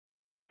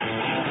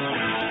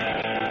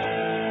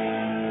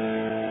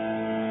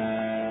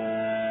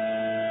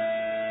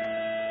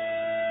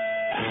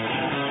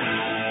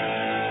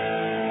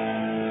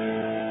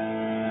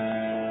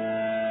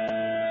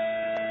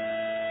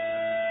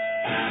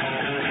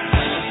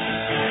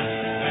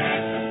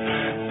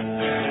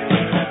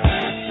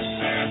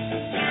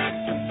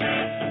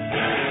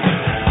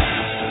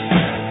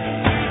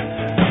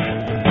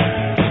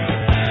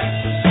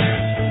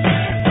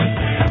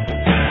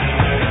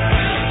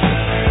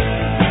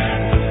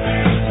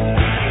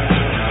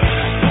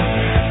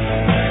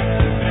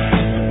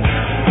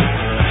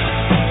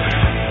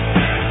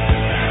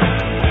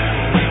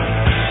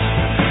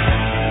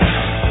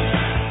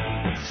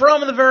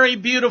very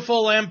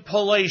beautiful and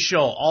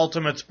palatial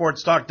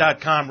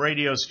UltimateSportsTalk.com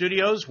radio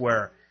studios,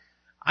 where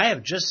I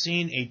have just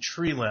seen a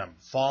tree limb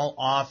fall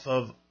off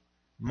of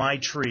my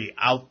tree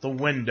out the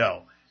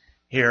window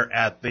here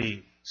at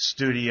the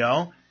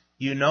studio.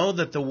 You know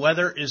that the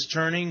weather is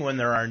turning when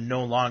there are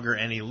no longer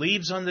any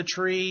leaves on the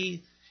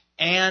tree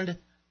and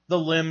the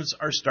limbs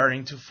are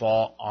starting to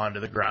fall onto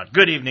the ground.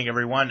 Good evening,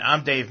 everyone.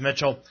 I'm Dave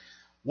Mitchell.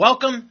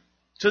 Welcome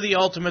to the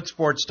Ultimate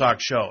Sports Talk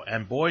Show.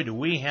 And boy, do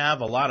we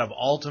have a lot of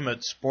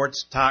Ultimate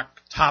Sports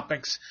Talk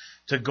topics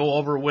to go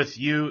over with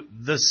you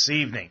this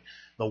evening.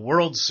 The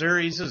World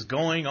Series is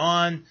going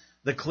on.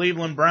 The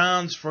Cleveland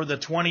Browns, for the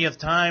 20th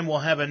time, will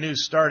have a new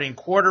starting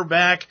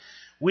quarterback.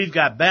 We've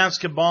got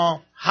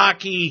basketball,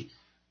 hockey,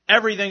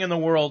 everything in the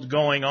world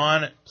going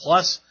on,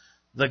 plus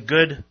the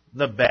good,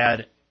 the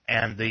bad,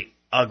 and the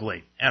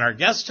ugly. And our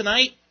guest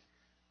tonight,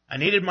 I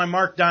needed my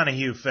Mark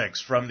Donahue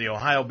fix from the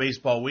Ohio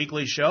Baseball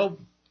Weekly show.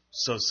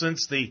 So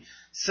since the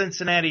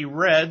Cincinnati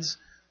Reds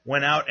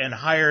went out and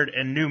hired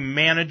a new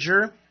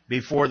manager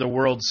before the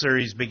World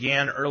Series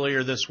began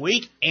earlier this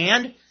week,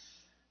 and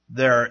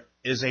there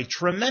is a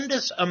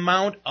tremendous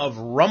amount of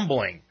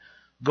rumbling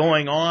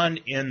going on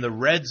in the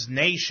Reds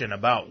nation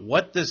about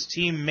what this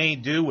team may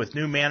do with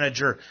new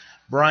manager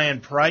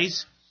Brian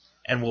Price,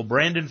 and will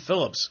Brandon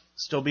Phillips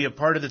still be a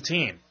part of the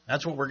team?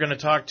 That's what we're going to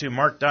talk to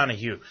Mark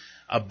Donahue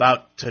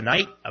about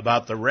tonight,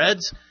 about the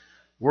Reds,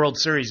 World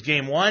Series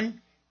Game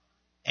 1,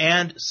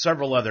 and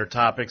several other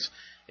topics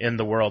in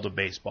the world of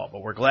baseball.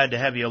 But we're glad to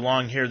have you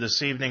along here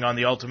this evening on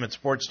the Ultimate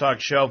Sports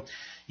Talk Show.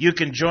 You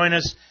can join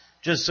us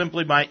just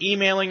simply by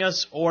emailing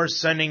us or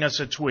sending us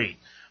a tweet.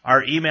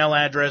 Our email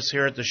address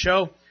here at the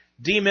show,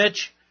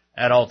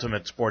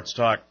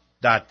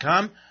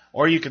 dmitch@ultimatesportstalk.com,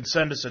 or you can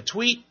send us a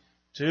tweet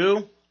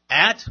to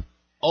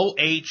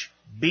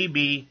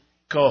 @OHBB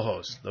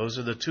co-host. Those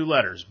are the two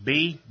letters,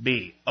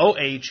 BB,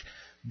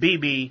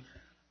 OHBB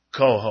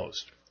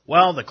co-host.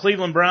 Well, the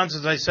Cleveland Browns,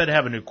 as I said,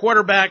 have a new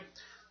quarterback.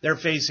 They're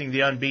facing the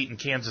unbeaten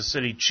Kansas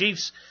City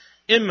Chiefs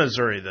in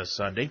Missouri this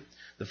Sunday.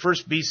 The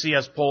first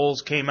BCS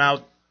polls came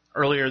out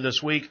earlier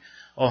this week.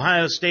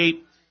 Ohio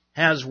State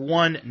has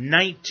won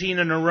 19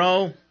 in a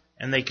row,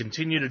 and they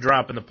continue to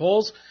drop in the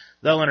polls.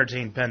 They'll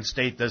entertain Penn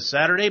State this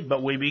Saturday,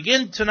 but we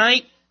begin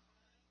tonight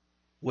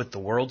with the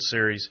World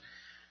Series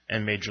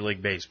and Major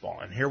League Baseball.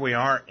 And here we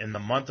are in the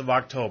month of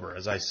October.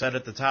 As I said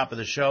at the top of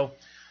the show,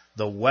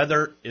 the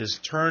weather is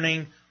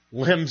turning.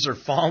 Limbs are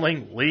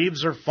falling,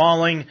 leaves are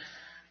falling.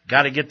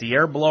 Got to get the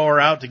air blower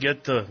out to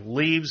get the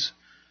leaves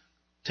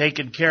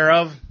taken care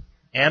of.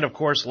 And, of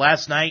course,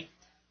 last night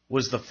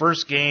was the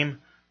first game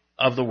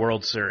of the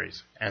World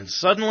Series. And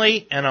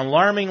suddenly and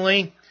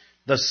alarmingly,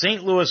 the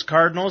St. Louis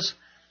Cardinals,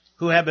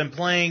 who have been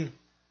playing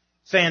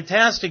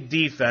fantastic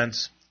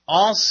defense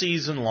all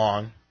season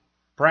long,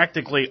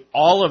 practically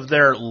all of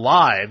their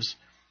lives,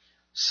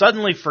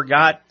 suddenly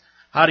forgot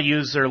how to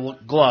use their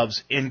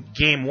gloves in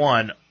Game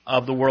 1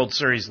 of the World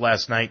Series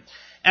last night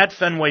at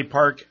Fenway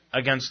Park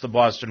against the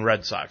Boston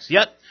Red Sox.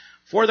 Yet,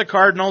 for the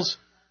Cardinals,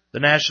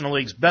 the National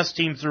League's best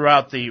team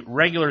throughout the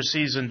regular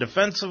season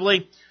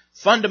defensively,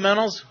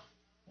 fundamentals,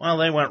 well,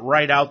 they went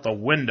right out the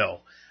window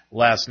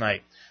last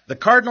night. The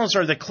Cardinals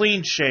are the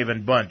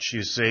clean-shaven bunch,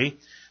 you see.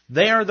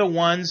 They are the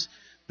ones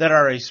that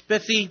are a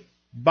spiffy,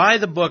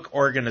 by-the-book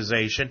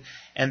organization,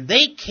 and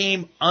they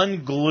came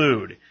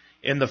unglued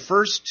in the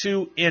first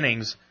two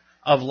innings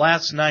of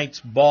last night's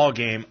ball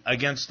game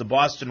against the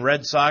Boston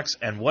Red Sox.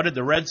 And what did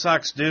the Red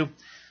Sox do?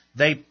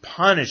 They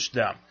punished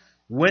them,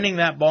 winning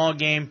that ball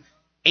game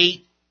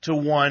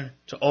 8-1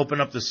 to open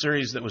up the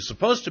series that was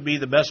supposed to be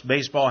the best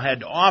baseball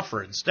had to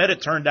offer. Instead,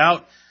 it turned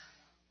out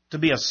to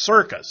be a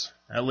circus,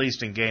 at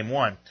least in Game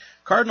 1.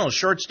 Cardinals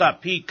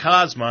shortstop Pete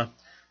Kozma,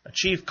 a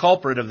chief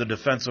culprit of the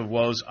defensive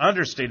woes,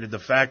 understated the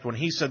fact when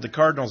he said the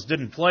Cardinals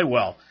didn't play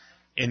well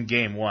in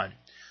Game 1.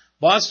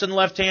 Boston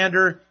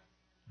left-hander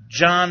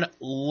Jon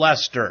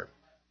Lester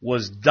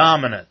was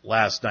dominant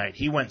last night.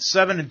 He went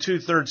 7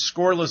 2/3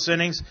 scoreless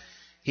innings.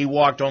 He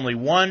walked only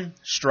 1,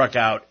 struck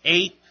out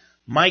 8.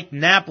 Mike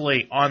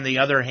Napoli, on the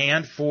other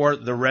hand, for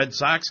the Red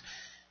Sox,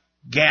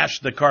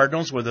 gashed the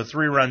Cardinals with a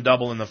 3-run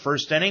double in the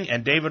first inning,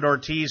 and David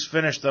Ortiz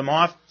finished them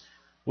off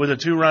with a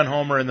 2-run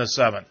homer in the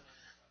 7th.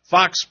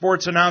 Fox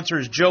Sports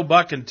announcers Joe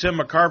Buck and Tim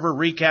McCarver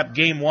recap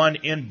Game 1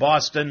 in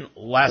Boston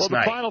last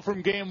night. The final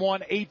from Game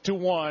 1,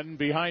 8-1,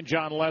 behind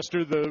Jon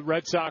Lester. The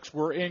Red Sox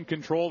were in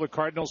control. The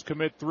Cardinals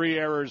commit 3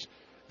 errors,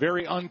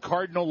 very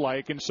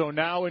un-Cardinal-like. And so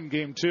now in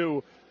Game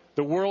 2,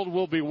 the world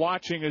will be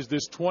watching as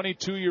this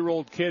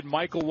 22-year-old kid,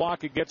 Michael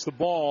Wacha, gets the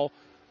ball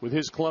with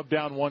his club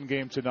down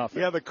 1-0.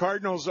 Yeah, the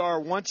Cardinals are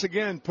once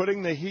again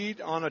putting the heat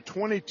on a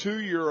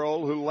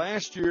 22-year-old who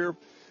last year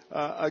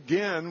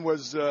again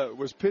was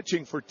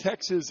pitching for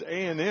Texas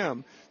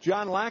A&M.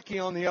 John Lackey,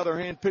 on the other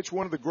hand, pitched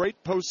one of the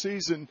great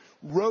postseason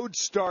road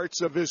starts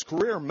of his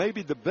career,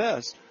 maybe the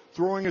best,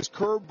 throwing his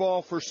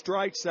curveball for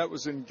strikes. That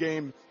was in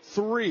Game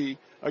 3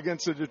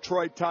 against the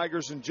Detroit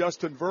Tigers and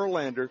Justin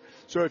Verlander.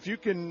 So if you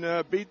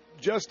can beat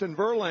Justin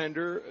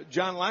Verlander,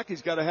 John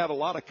Lackey's got to have a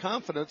lot of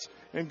confidence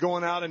in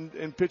going out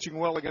and pitching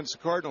well against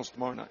the Cardinals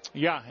tomorrow night.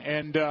 Yeah,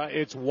 and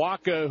it's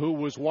Wacha who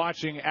was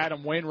watching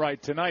Adam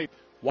Wainwright tonight.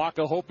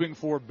 Wacha hoping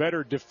for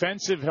better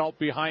defensive help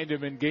behind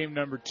him in game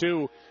number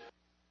 2.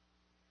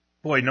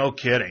 Boy, no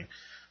kidding.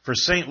 For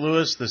St.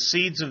 Louis, the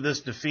seeds of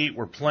this defeat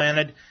were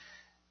planted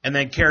and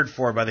then cared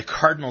for by the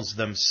Cardinals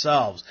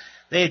themselves.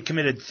 They had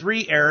committed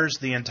 3 errors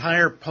the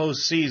entire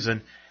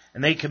postseason,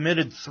 and they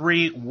committed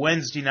 3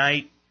 Wednesday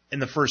night in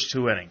the first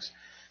 2 innings.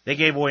 They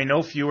gave away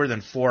no fewer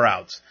than 4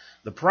 outs.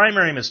 The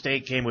primary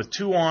mistake came with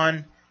 2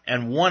 on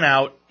and 1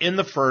 out in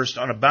the first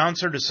on a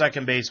bouncer to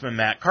second baseman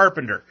Matt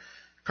Carpenter.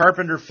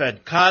 Carpenter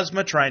fed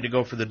Kozma trying to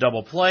go for the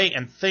double play,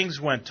 and things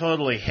went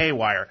totally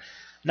haywire.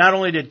 Not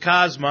only did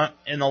Kozma,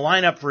 in the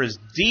lineup for his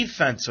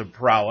defensive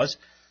prowess,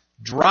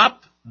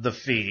 drop the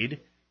feed,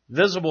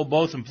 visible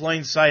both in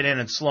plain sight and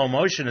in slow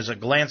motion as it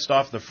glanced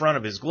off the front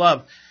of his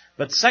glove,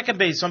 but second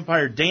base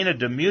umpire Dana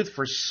DeMuth,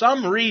 for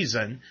some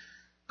reason,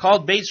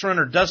 called base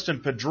runner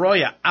Dustin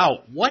Pedroia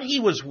out. What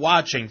he was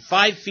watching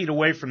 5 feet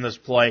away from this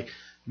play,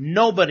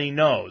 nobody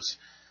knows.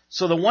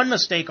 So the one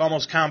mistake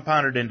almost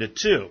compounded into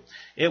 2.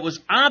 It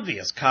was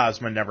obvious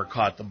Kozma never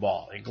caught the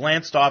ball. It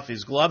glanced off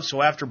his glove,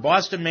 so after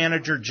Boston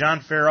manager John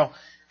Farrell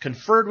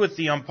conferred with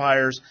the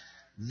umpires,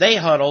 they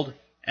huddled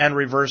and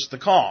reversed the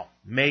call,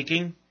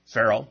 making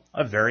Farrell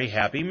a very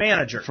happy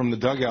manager. From the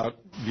dugout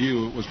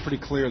view, it was pretty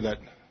clear that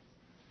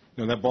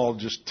that ball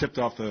just tipped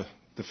off the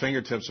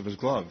fingertips of his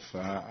glove.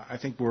 I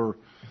think we're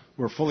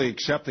fully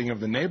accepting of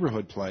the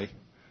neighborhood play.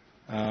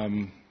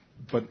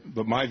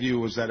 But my view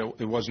was that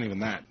it wasn't even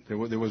that. There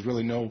was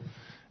really no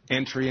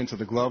entry into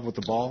the glove with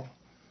the ball.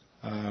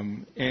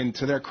 And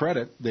to their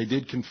credit, they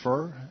did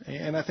confer.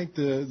 And I think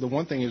the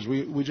one thing is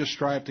we just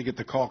strive to get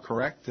the call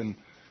correct. And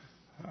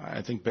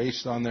I think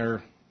based on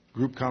their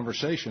group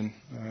conversation,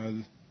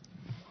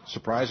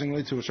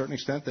 surprisingly, to a certain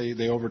extent,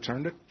 they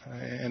overturned it.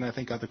 And I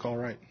think got the call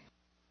right.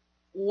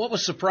 What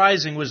was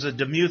surprising was that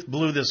DeMuth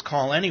blew this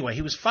call anyway.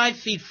 He was 5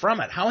 feet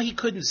from it. How he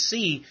couldn't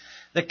see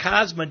that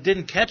Kozma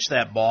didn't catch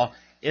that ball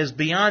is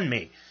beyond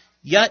me.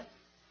 Yet,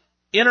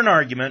 in an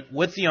argument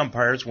with the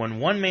umpires,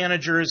 when one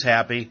manager is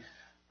happy,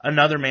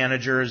 another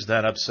manager is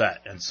then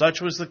upset. And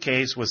such was the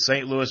case with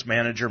St. Louis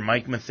manager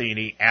Mike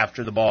Matheny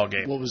after the ball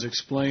game. What was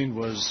explained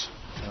was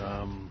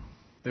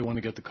they want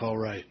to get the call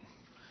right.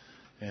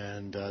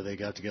 And they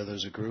got together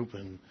as a group,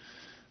 and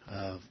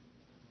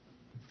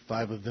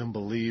 5 of them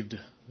believed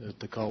that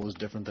the call was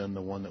different than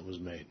the one that was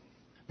made.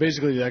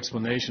 Basically, the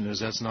explanation is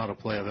that's not a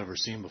play I've ever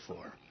seen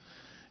before.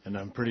 And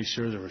I'm pretty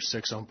sure there were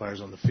 6 umpires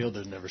on the field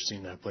that had never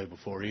seen that play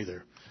before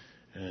either.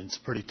 And it's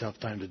a pretty tough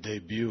time to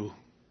debut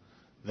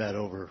that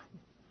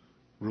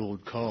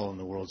overruled call in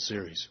the World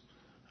Series.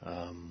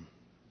 Now,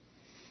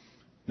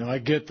 I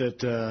get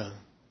that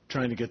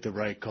trying to get the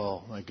right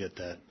call. I get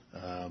that.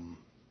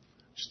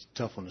 Just a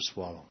tough one to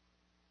swallow.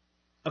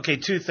 Okay,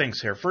 2 things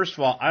here. First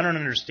of all, I don't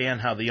understand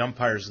how the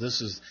umpires,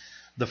 this is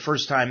the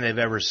first time they've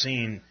ever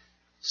seen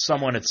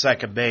someone at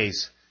second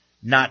base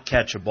not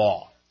catch a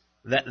ball.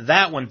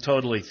 That one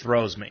totally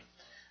throws me.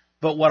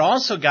 But what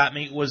also got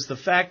me was the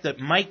fact that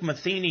Mike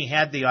Matheny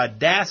had the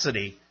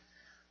audacity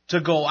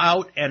to go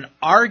out and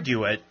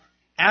argue it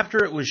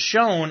after it was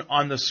shown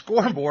on the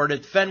scoreboard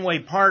at Fenway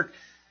Park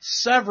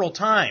several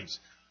times.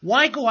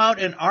 Why go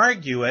out and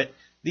argue it?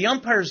 The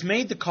umpires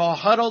made the call,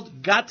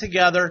 huddled, got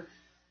together,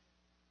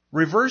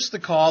 reversed the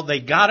call,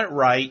 they got it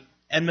right,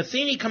 and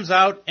Matheny comes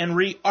out and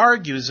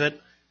re-argues it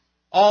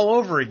all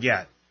over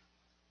again.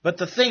 But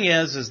the thing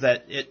is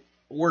that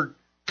we're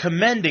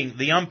commending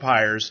the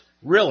umpires,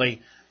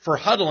 really, for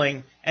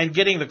huddling and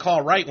getting the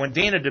call right when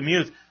Dana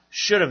DeMuth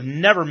should have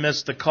never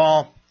missed the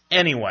call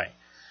anyway.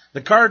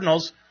 The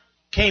Cardinals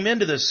came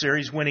into this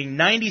series winning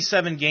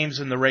 97 games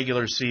in the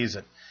regular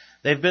season.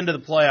 They've been to the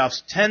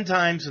playoffs 10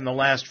 times in the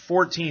last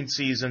 14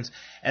 seasons,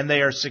 and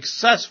they are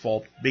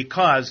successful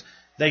because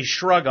they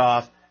shrug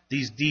off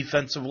these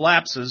defensive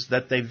lapses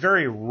that they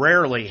very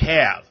rarely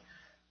have.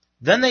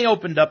 Then they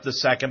opened up the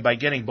second by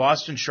getting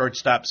Boston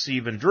shortstop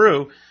Stephen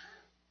Drew,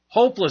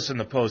 hopeless in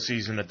the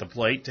postseason at the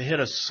plate, to hit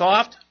a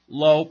soft,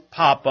 low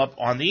pop-up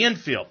on the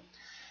infield.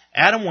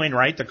 Adam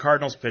Wainwright, the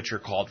Cardinals pitcher,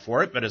 called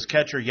for it, but as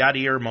catcher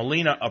Yadier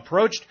Molina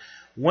approached,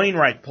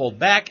 Wainwright pulled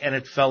back and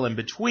it fell in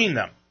between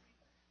them.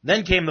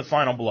 Then came the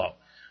final blow.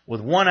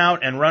 With 1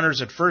 out and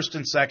runners at first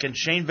and second,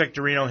 Shane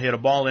Victorino hit a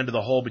ball into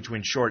the hole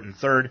between short and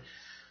third.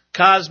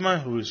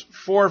 Kozma, who's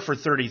 4 for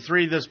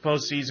 33 this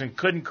postseason,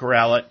 couldn't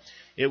corral it.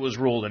 It was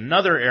ruled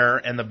another error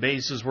and the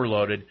bases were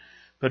loaded.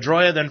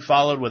 Pedroia then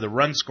followed with a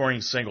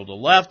run-scoring single to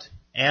left,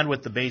 and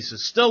with the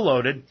bases still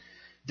loaded,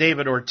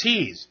 David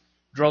Ortiz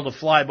drilled a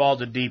fly ball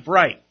to deep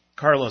right.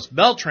 Carlos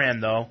Beltran,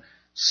 though,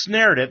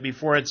 snared it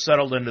before it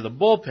settled into the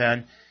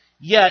bullpen,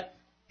 yet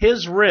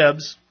his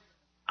ribs,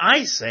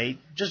 I say,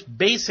 just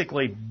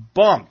basically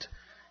bumped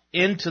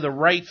into the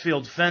right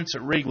field fence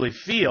at Wrigley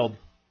Field,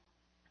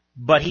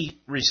 but he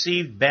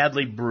received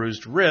badly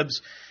bruised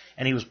ribs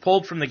and he was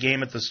pulled from the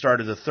game at the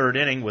start of the third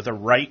inning with a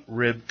right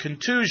rib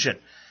contusion.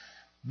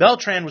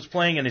 Beltran was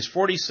playing in his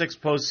 46th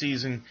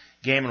postseason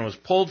game and was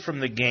pulled from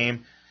the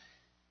game,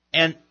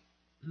 and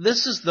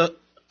this is the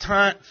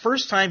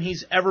first time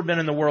he's ever been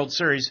in the World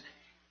Series,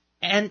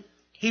 and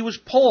he was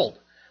pulled.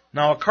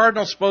 Now, a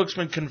Cardinal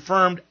spokesman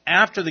confirmed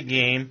after the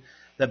game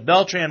that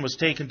Beltran was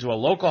taken to a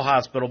local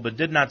hospital but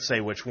did not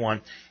say which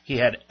one. He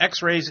had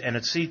x-rays and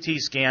a CT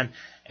scan,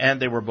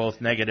 and they were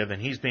both negative,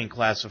 and he's being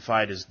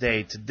classified as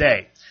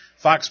day-to-day.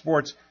 Fox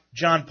Sports'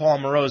 John Paul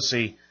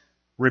Morosi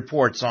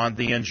reports on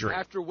the injury.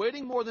 After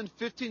waiting more than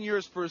 15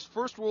 years for his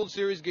first World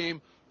Series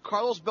game,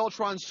 Carlos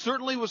Beltran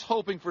certainly was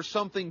hoping for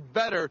something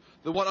better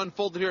than what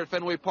unfolded here at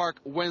Fenway Park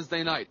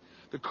Wednesday night.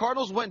 The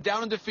Cardinals went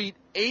down in defeat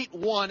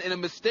 8-1 in a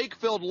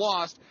mistake-filled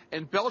loss,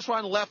 and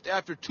Beltran left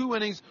after 2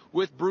 innings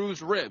with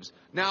bruised ribs.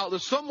 Now, the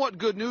somewhat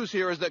good news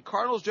here is that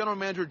Cardinals general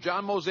manager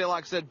John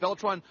Mozeliak said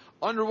Beltran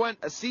underwent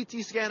a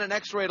CT scan and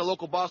x-ray at a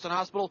local Boston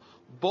hospital.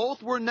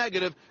 Both were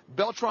negative.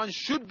 Beltran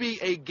should be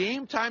a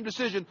game-time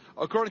decision,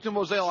 according to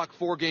Mozeliak,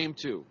 for Game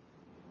 2.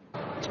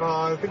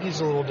 I think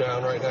he's a little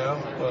down right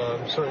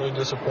now. Certainly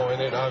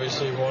disappointed.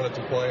 Obviously, he wanted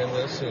to play in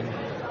this, and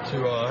to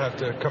have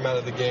to come out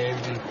of the game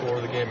before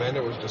the game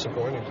ended was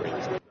disappointing for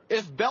him.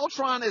 If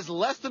Beltran is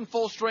less than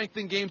full strength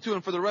in Game 2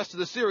 and for the rest of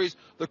the series,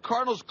 the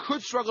Cardinals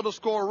could struggle to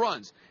score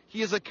runs. He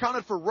has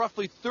accounted for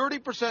roughly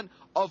 30%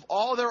 of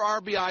all their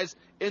RBIs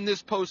in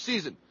this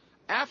postseason.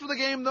 After the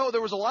game, though, there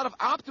was a lot of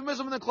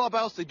optimism in the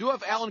clubhouse. They do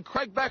have Alan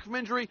Craig back from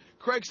injury.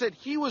 Craig said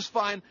he was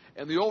fine,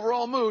 and the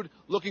overall mood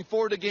looking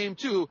forward to Game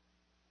 2.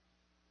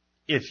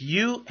 If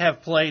you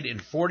have played in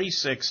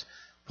 46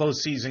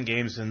 postseason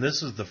games, and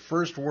this is the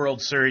first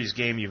World Series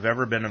game you've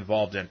ever been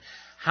involved in,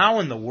 how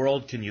in the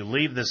world can you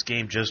leave this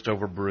game just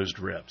over bruised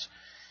ribs?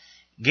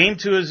 Game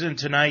 2 is in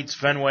tonight's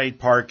Fenway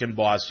Park in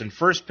Boston.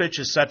 First pitch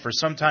is set for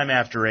sometime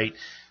after 8.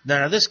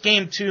 Now, this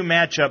Game 2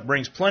 matchup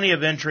brings plenty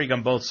of intrigue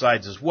on both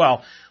sides as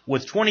well,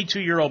 with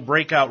 22-year-old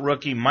breakout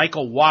rookie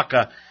Michael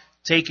Wacha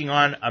taking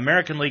on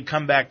American League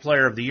Comeback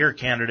Player of the Year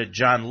candidate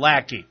John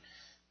Lackey.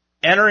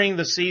 Entering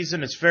the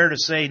season, it's fair to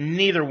say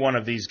neither one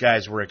of these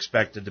guys were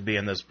expected to be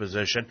in this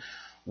position.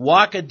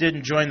 Wacha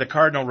didn't join the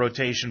Cardinal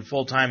rotation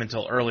full-time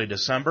until early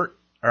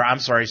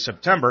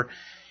September,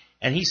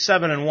 and he's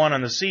 7-1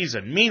 on the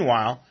season.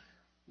 Meanwhile,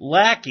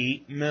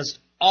 Lackey missed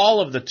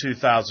all of the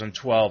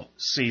 2012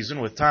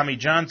 season with Tommy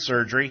John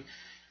surgery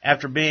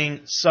after being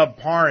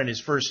subpar in his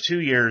first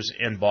 2 years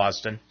in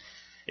Boston.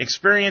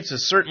 Experience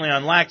is certainly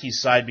on Lackey's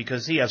side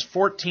because he has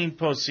 14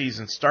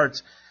 postseason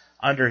starts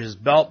under his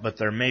belt, but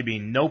there may be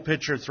no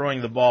pitcher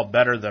throwing the ball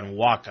better than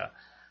Wacha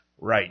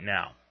right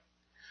now.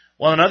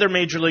 Well, in other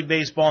Major League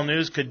Baseball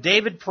news, could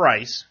David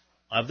Price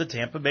of the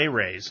Tampa Bay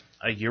Rays,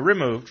 a year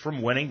removed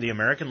from winning the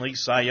American League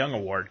Cy Young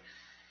Award,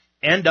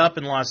 end up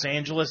in Los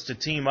Angeles to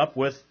team up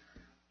with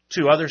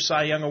 2 other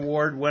Cy Young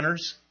Award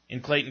winners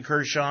in Clayton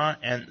Kershaw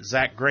and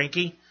Zach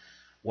Greinke?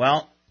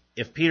 Well,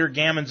 if Peter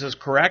Gammons is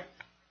correct,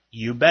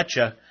 you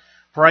betcha.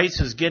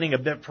 Price is getting a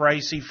bit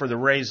pricey for the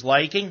Rays'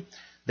 liking.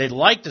 They'd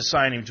like to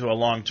sign him to a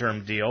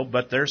long-term deal,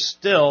 but they're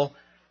still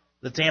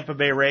the Tampa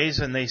Bay Rays,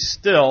 and they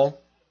still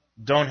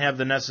don't have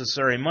the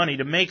necessary money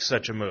to make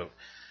such a move.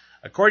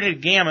 According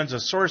to Gammons, a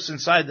source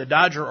inside the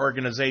Dodger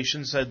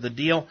organization said the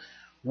deal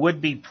would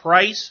be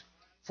Price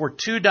for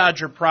 2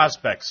 Dodger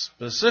prospects,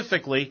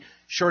 specifically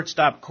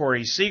shortstop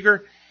Corey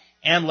Seager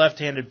and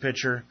left-handed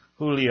pitcher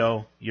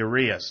Julio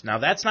Urias. Now,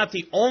 that's not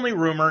the only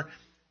rumor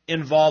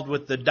involved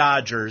with the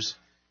Dodgers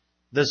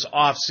this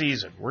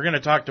offseason. We're going to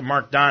talk to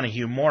Mark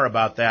Donahue more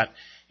about that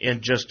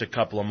in just a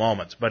couple of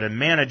moments. But in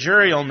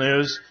managerial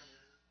news,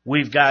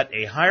 we've got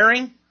a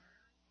hiring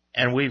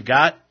and we've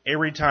got a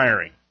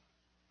retiring.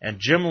 And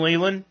Jim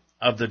Leyland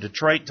of the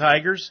Detroit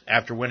Tigers,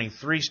 after winning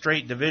 3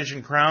 straight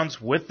division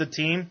crowns with the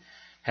team,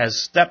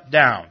 has stepped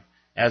down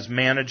as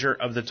manager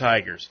of the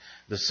Tigers.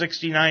 The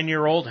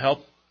 69-year-old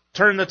helped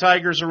turn the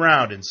Tigers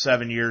around in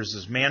 7 years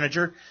as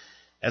manager.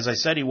 As I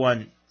said, he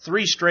won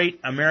 3 straight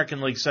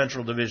American League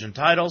Central Division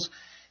titles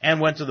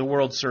and went to the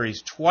World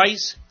Series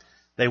twice.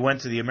 They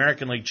went to the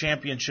American League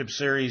Championship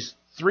Series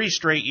 3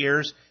 straight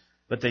years,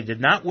 but they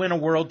did not win a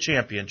World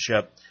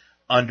Championship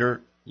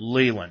under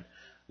Leyland.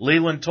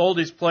 Leyland told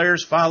his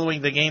players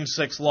following the Game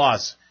 6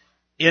 loss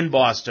in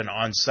Boston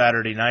on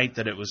Saturday night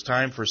that it was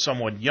time for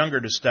someone younger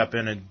to step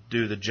in and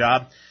do the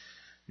job.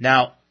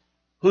 Now,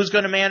 who's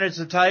going to manage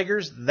the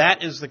Tigers?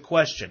 That is the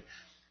question.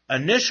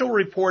 Initial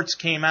reports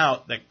came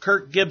out that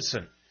Kirk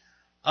Gibson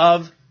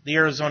of the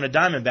Arizona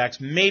Diamondbacks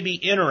may be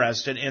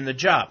interested in the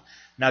job.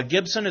 Now,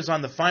 Gibson is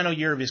on the final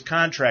year of his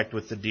contract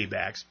with the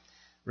D-backs.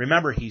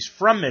 Remember, he's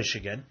from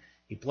Michigan.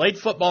 He played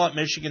football at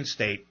Michigan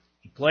State.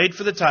 He played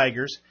for the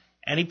Tigers,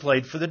 and he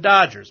played for the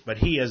Dodgers. But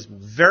he is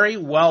very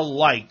well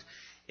liked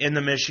in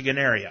the Michigan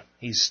area.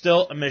 He's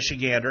still a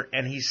Michigander,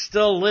 and he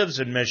still lives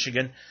in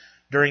Michigan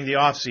during the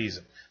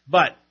offseason.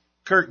 But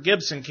Kirk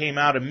Gibson came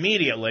out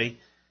immediately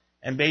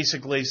and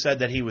basically said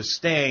that he was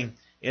staying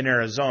in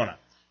Arizona.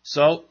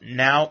 So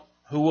now,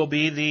 who will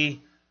be the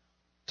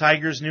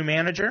Tigers' new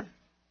manager?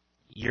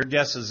 Your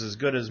guess is as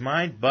good as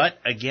mine. But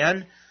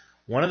again,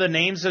 One of the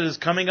names that is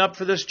coming up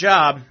for this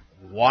job,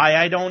 why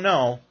I don't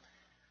know,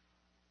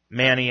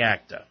 Manny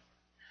Acta.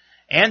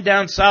 And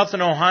down south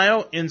in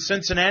Ohio, in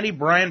Cincinnati,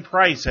 Brian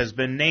Price has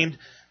been named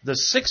the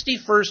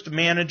 61st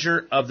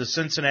manager of the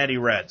Cincinnati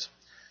Reds.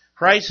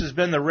 Price has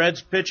been the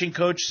Reds pitching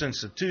coach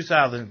since the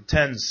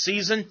 2010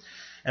 season,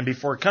 and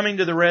before coming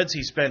to the Reds,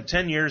 he spent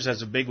 10 years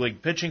as a big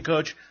league pitching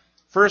coach,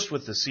 first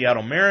with the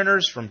Seattle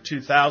Mariners from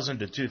 2000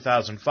 to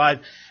 2005,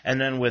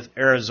 and then with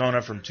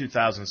Arizona from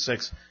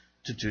 2006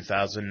 to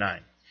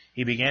 2009.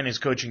 He began his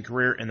coaching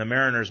career in the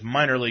Mariners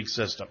minor league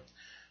system.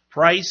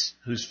 Price,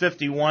 who's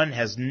 51,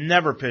 has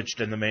never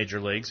pitched in the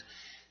major leagues.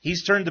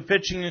 He's turned the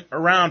pitching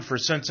around for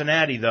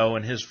Cincinnati, though.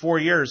 In his 4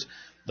 years,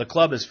 the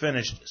club has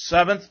finished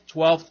 7th,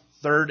 12th,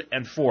 3rd,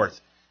 and 4th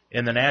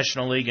in the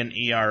National League in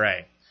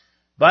ERA.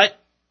 But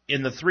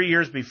in the 3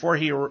 years before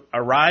he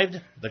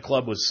arrived, the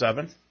club was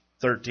 7th,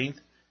 13th,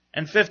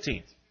 and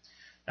 15th.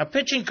 Now,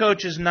 pitching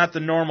coach is not the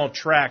normal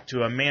track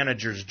to a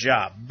manager's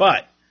job,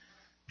 but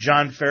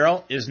John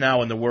Farrell is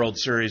now in the World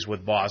Series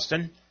with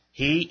Boston.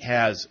 He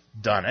has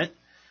done it.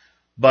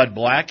 Bud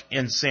Black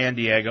in San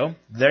Diego,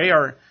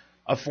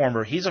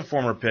 he's a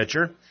former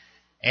pitcher,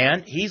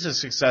 and he's a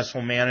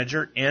successful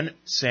manager in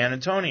San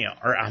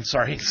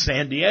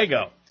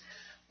Diego.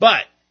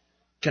 But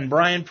can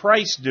Brian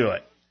Price do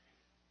it?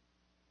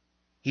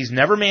 He's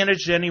never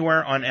managed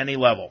anywhere on any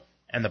level.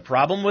 And the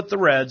problem with the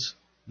Reds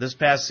this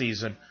past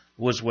season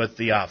was with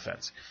the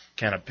offense.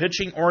 Can a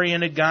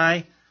pitching-oriented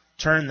guy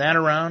turn that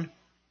around?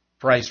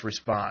 Price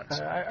responds.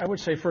 I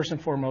would say first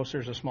and foremost,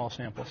 there's a small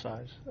sample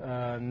size.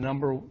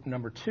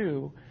 Number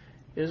two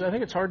is I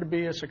think it's hard to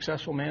be a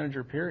successful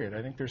manager, period.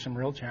 I think there's some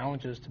real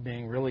challenges to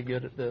being really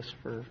good at this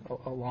for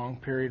a long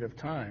period of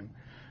time.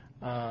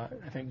 I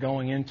think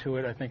going into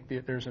it, I think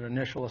there's an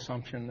initial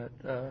assumption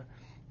that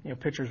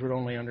pitchers would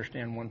only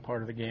understand one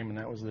part of the game, and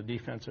that was the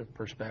defensive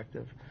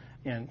perspective,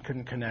 and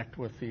couldn't connect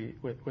with the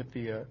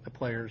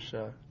players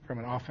from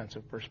an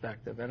offensive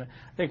perspective. And I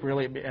think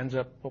really it ends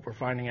up, what we're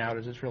finding out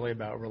is it's really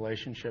about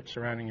relationships,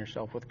 surrounding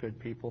yourself with good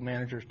people.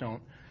 Managers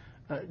don't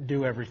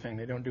do everything.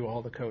 They don't do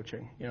all the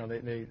coaching.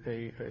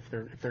 If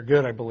they're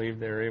good, I believe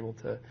they're able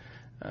to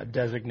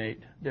designate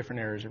different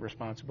areas of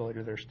responsibility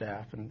to their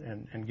staff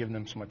and give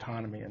them some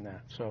autonomy in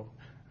that. So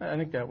I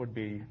think that would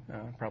be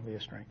probably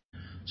a strength.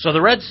 So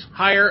the Reds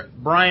hire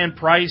Brian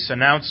Price,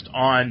 announced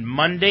on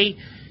Monday.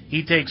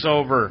 He takes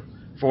over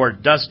for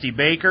Dusty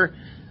Baker.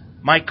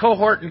 My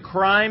cohort in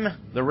crime,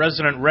 the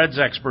resident Reds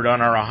expert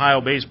on our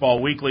Ohio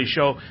Baseball Weekly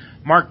show,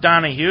 Mark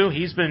Donahue,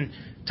 he's been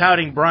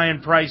touting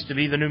Brian Price to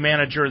be the new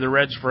manager of the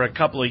Reds for a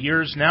couple of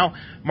years now.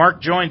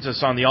 Mark joins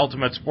us on the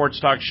Ultimate Sports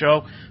Talk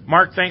show.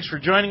 Mark, thanks for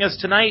joining us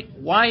tonight.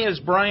 Why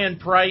is Brian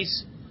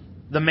Price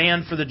the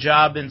man for the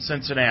job in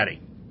Cincinnati?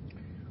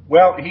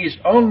 Well, he's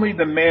only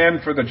the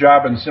man for the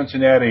job in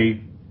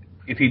Cincinnati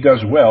if he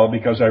does well,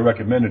 because I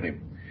recommended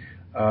him.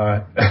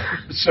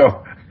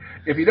 So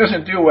if he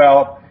doesn't do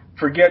well,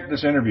 forget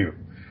this interview,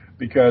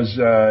 because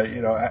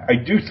I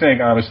do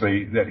think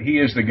honestly that he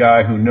is the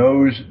guy who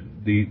knows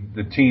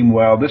the team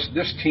well.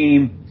 This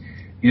team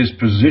is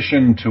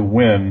positioned to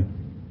win.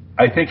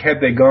 I think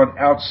had they gone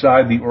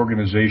outside the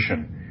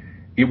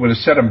organization, it would have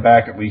set them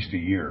back at least a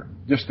year.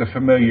 Just the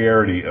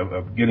familiarity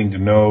of getting to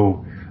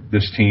know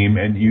this team,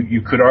 and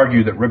you could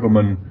argue that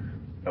Riggleman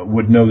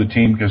would know the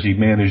team because he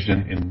managed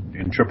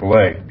in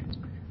AAA.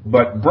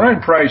 But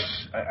Brian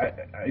Price,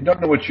 I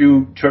don't know what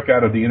you took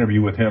out of the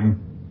interview with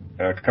him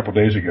a couple of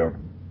days ago,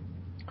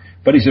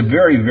 but he's a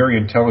very, very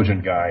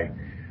intelligent guy.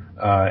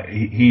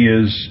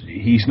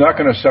 He's not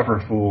going to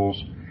suffer fools,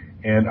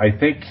 and I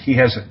think he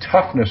has a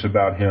toughness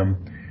about him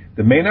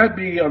that may not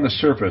be on the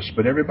surface,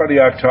 but everybody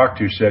I've talked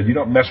to said, you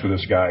don't mess with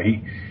this guy.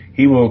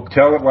 He will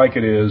tell it like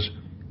it is,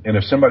 and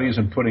if somebody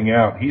isn't putting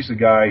out, he's the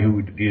guy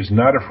who is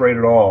not afraid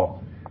at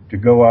all to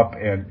go up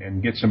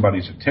and get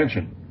somebody's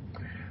attention.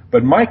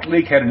 But Mike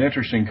Leake had an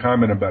interesting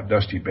comment about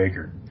Dusty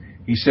Baker.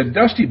 He said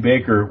Dusty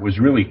Baker was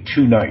really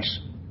too nice,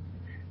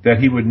 that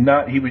he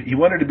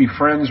wanted to be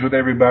friends with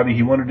everybody.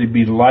 He wanted to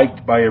be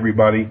liked by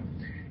everybody.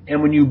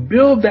 And when you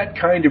build that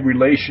kind of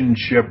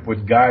relationship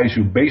with guys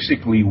who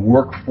basically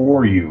work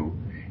for you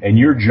and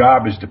your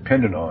job is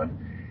dependent on,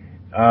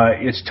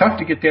 it's tough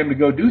to get them to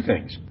go do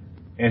things.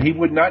 And he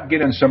would not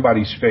get in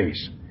somebody's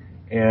face.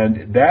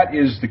 And that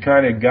is the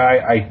kind of guy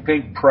I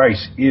think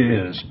Price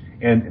is.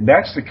 And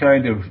that's the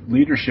kind of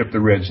leadership the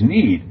Reds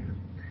need.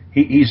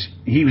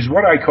 He was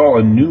what I call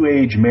a new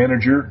age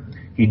manager.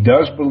 He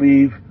does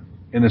believe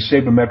in the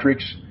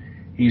sabermetrics.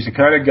 He's the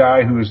kind of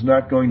guy who is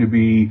not going to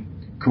be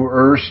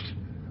coerced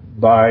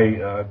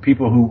by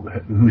people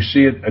who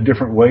see it a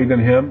different way than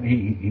him.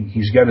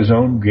 He's got his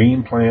own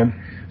game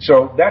plan.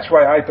 So that's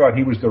why I thought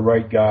he was the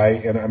right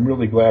guy, and I'm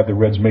really glad the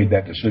Reds made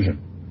that decision.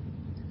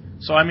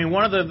 So, I mean,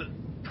 one of the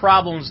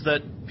problems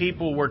that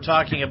people were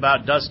talking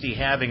about Dusty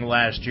having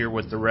last year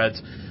with the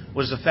Reds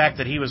was the fact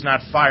that he was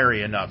not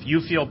fiery enough.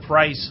 You feel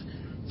Price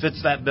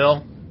fits that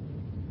bill?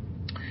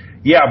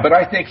 Yeah, but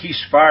I think he's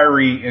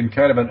fiery in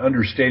kind of an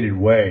understated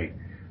way.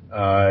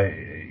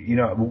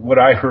 What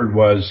I heard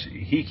was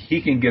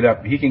he can get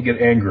up, he can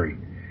get angry,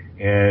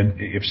 And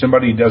if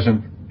somebody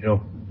doesn't,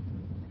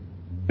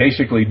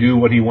 basically do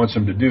what he wants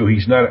them to do,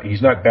 he's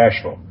not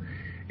bashful.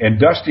 And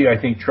Dusty, I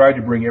think, tried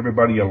to bring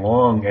everybody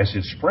along as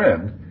his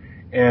friend,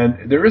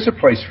 and there is a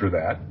place for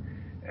that.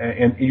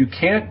 And you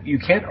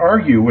can't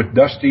argue with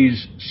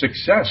Dusty's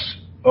success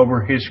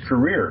over his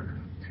career.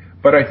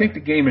 But I think the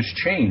game has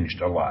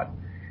changed a lot.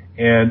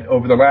 And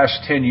over the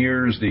last 10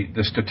 years,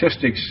 the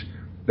statistics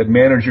that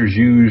managers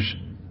use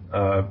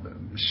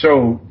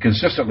so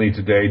consistently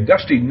today,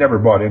 Dusty never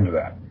bought into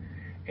that.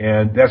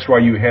 And that's why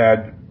you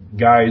had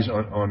guys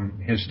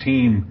on his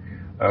team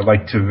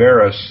like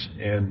Tavares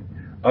and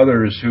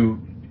others who,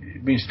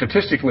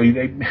 statistically,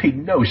 they made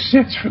no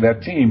sense for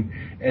that team.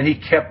 And he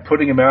kept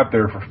putting him out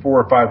there for 400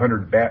 or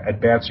 500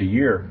 at-bats a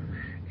year.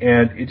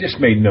 And it just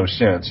made no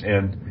sense.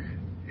 And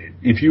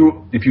if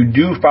you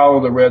do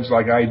follow the Reds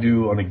like I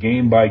do on a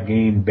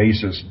game-by-game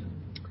basis,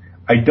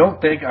 I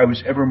don't think I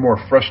was ever more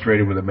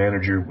frustrated with a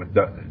manager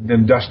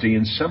than Dusty.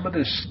 And some of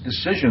the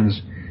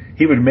decisions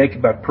he would make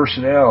about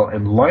personnel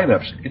and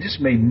lineups, it just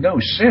made no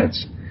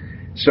sense.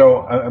 So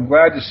I'm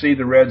glad to see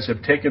the Reds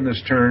have taken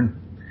this turn.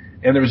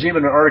 And there was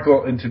even an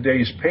article in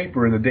today's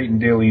paper in the Dayton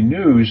Daily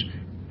News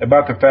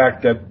about the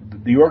fact that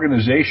the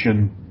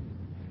organization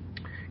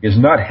is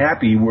not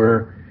happy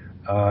with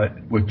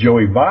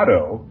Joey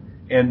Votto,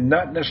 and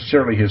not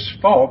necessarily his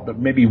fault, but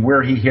maybe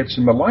where he hits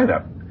in the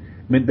lineup.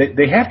 I mean,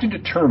 they have to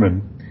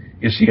determine,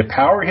 is he a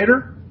power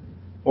hitter,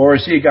 or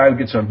is he a guy who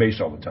gets on base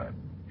all the time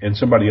and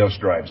somebody else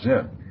drives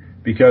in?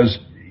 Because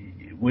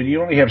when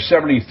you only have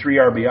 73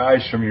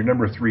 RBIs from your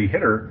number 3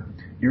 hitter,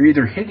 you're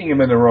either hitting him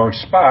in the wrong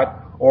spot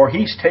or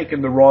he's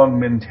taken the wrong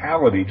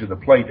mentality to the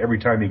plate every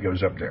time he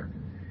goes up there.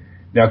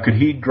 Now, could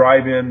he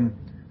drive in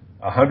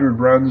 100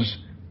 runs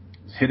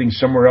hitting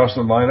somewhere else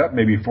in the lineup,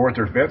 maybe 4th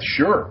or 5th?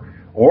 Sure.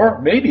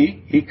 Or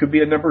maybe he could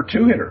be a number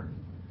 2 hitter.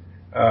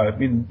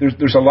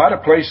 There's a lot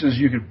of places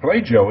you could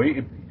play Joey.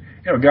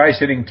 A guy's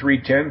hitting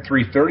 310,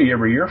 330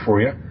 every year for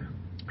you.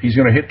 He's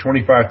going to hit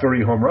 25,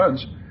 30 home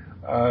runs.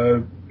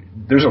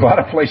 There's a lot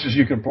of places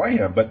you can play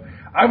him. But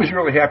I was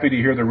really happy to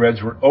hear the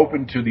Reds were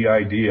open to the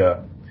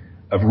idea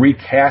of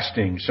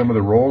recasting some of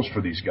the roles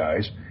for these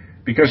guys,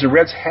 because the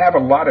Reds have a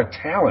lot of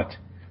talent.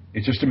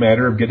 It's just a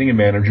matter of getting a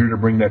manager to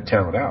bring that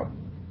talent out.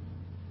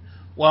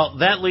 Well,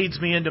 that leads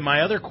me into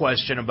my other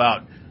question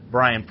about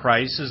Brian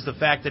Price, is the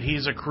fact that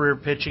he's a career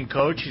pitching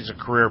coach, he's a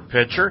career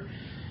pitcher,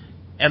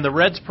 and the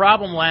Reds'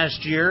 problem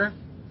last year,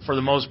 for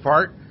the most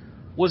part,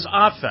 was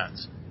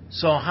offense.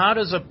 So how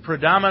does a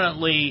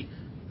predominantly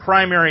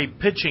primary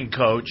pitching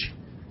coach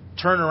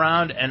turn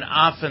around an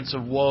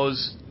offensive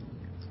woes,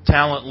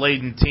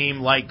 talent-laden team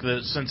like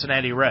the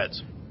Cincinnati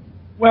Reds?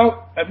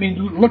 Well,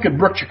 look at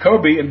Brooke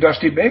Jacoby and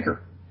Dusty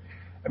Baker.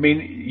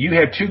 You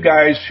had 2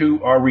 guys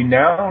who are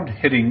renowned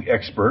hitting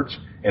experts,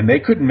 and they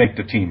couldn't make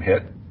the team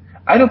hit.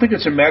 I don't think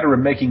it's a matter of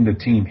making the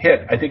team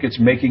hit. I think it's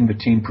making the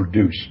team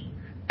produce.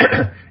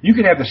 You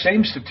can have the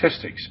same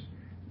statistics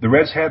the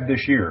Reds had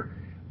this year,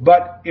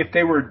 but if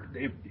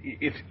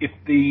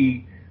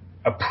the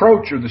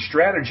approach or the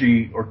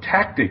strategy or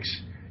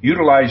tactics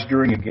utilized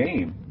during a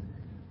game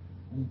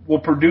will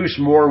produce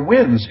more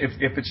wins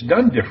if it's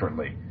done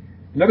differently.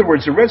 In other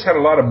words, the Reds had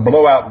a lot of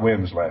blowout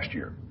wins last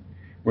year,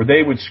 where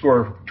they would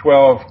score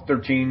 12,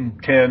 13,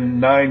 10,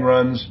 9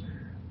 runs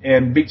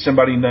and beat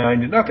somebody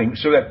 9-0,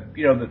 so that,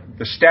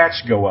 the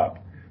stats go up.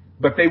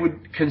 But they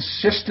would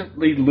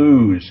consistently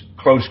lose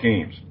close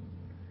games.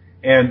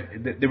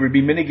 And there would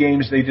be many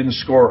games they didn't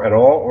score at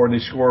all, or they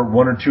score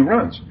 1 or 2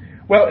 runs.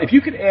 Well, if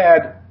you could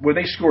add where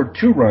they scored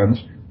 2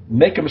 runs,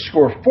 make them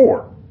score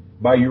 4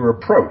 by your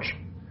approach,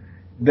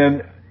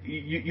 then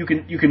you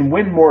can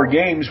win more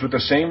games with the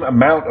same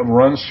amount of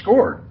runs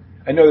scored.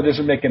 I know that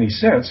doesn't make any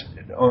sense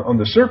on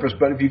the surface,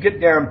 but if you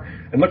get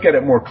down and look at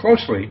it more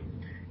closely,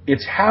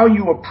 it's how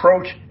you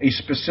approach a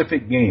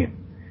specific game.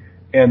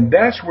 And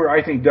that's where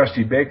I think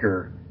Dusty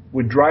Baker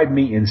would drive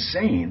me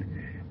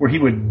insane, where he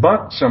would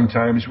bunt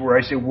sometimes, where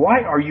I say,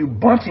 why are you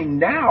bunting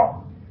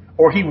now?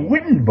 Or he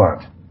wouldn't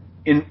bunt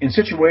in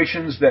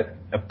situations that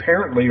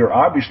apparently or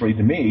obviously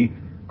to me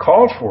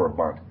called for a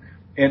bunt.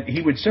 And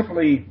he would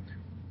simply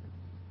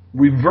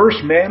reverse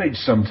manage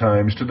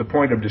sometimes to the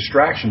point of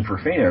distraction for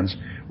fans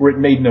where it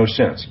made no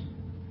sense.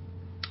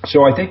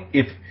 So I think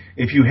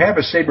if you have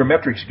a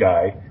sabermetrics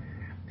guy,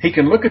 he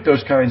can look at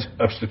those kinds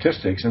of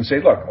statistics and say,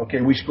 look,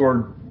 okay, we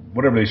scored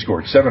whatever they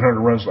scored, 700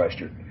 runs last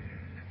year.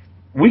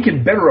 We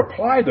can better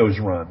apply those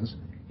runs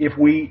if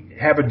we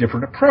have a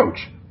different approach.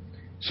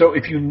 So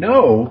if you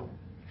know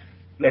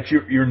that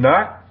you're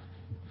not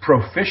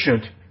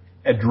proficient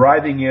at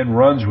driving in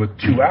runs with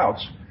 2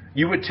 outs,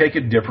 you would take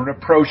a different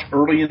approach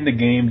early in the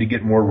game to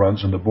get more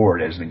runs on the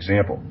board, as an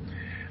example.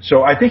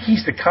 So I think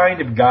he's the kind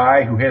of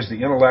guy who has the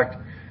intellect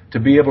to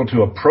be able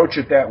to approach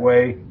it that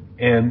way.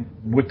 And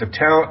with the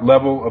talent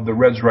level of the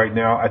Reds right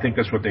now, I think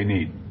that's what they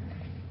need.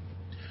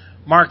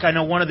 Mark, I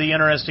know one of the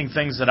interesting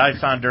things that I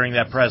found during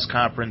that press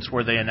conference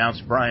where they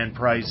announced Brian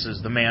Price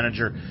as the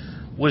manager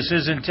was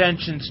his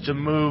intentions to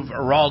move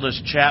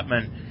Aroldis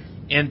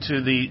Chapman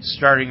into the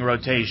starting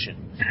rotation.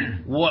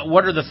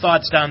 What are the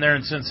thoughts down there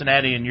in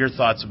Cincinnati and your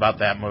thoughts about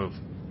that move?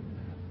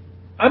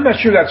 I'm not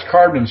sure that's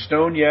carved in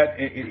stone yet.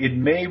 It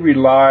may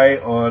rely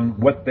on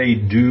what they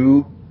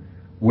do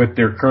with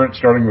their current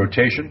starting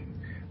rotation.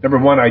 Number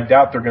one, I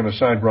doubt they're going to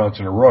sign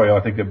Bronson Arroyo.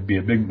 I think that would be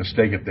a big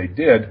mistake if they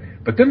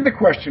did. But then the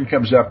question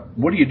comes up,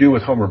 what do you do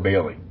with Homer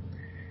Bailey?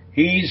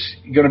 He's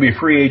going to be a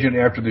free agent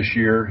after this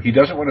year. He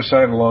doesn't want to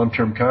sign a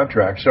long-term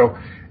contract. So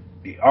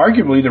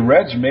arguably the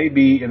Reds may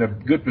be in a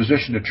good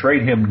position to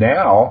trade him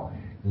now,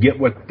 get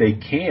what they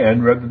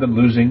can, rather than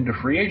losing to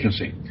free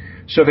agency.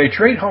 So they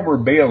trade Homer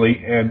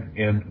Bailey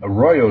and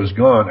Arroyo is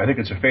gone. I think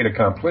it's a fait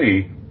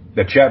accompli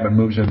that Chapman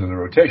moves into the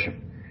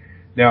rotation.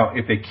 Now,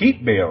 if they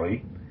keep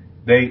Bailey,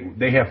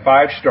 they have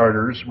 5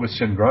 starters with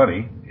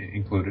Cingrani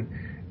included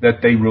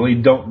that they really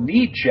don't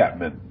need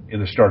Chapman in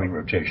the starting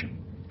rotation.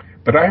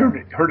 But I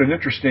heard an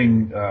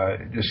interesting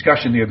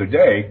discussion the other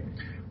day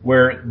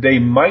where they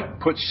might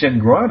put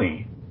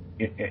Cingrani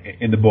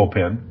in the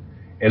bullpen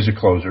as a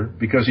closer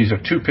because he's a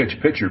 2-pitch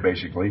pitcher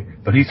basically,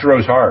 but he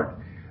throws hard.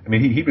 I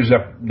mean, he was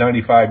up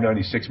 95,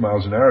 96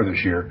 miles an hour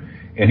this year,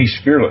 and he's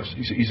fearless.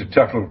 He's a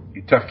tough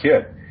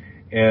kid.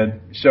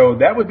 And so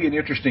that would be an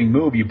interesting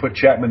move. You put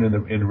Chapman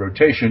in the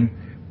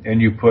rotation,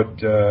 and you put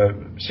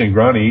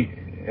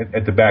Cingrani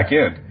at the back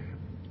end.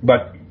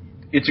 But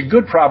it's a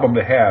good problem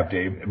to have,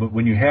 Dave.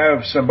 When you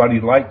have somebody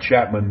like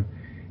Chapman,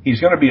 he's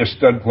going to be a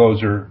stud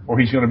closer, or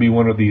he's going to be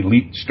one of the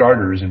elite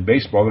starters in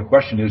baseball. The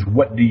question is,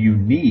 what do you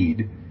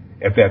need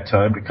at that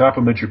time to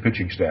complement your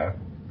pitching staff?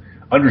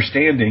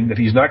 Understanding that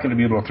he's not going to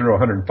be able to throw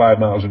 105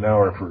 miles an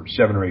hour for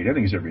 7 or 8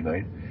 innings every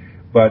night.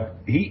 But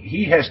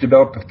he has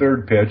developed the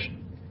third pitch,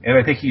 and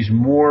I think he's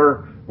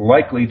more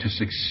likely to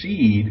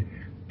succeed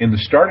in the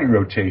starting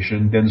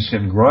rotation than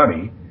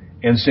Cingrani.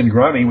 And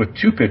Cingrani, with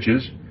 2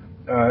 pitches,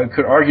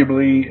 could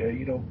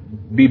arguably,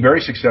 be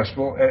very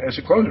successful as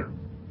a closer.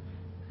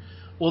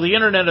 Well, the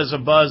internet is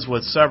abuzz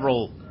with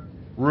several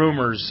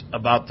rumors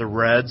about the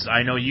Reds.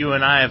 I know you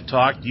and I have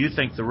talked. You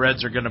think the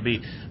Reds are going to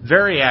be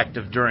very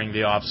active during the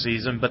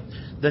offseason, but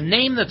the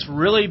name that's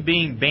really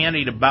being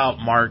bandied about,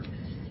 Mark,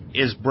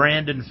 is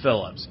Brandon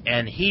Phillips,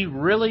 and he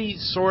really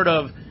sort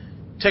of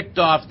ticked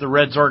off the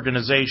Reds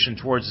organization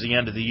towards the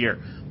end of the year.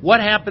 What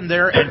happened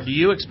there, and do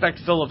you expect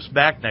Phillips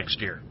back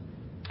next year?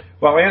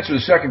 Well, I'll answer the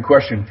second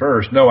question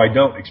first. No, I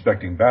don't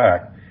expect him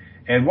back.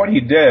 And what he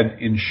did,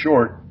 in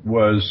short,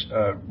 was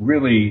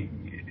really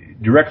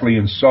directly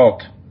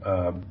insult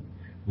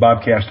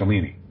Bob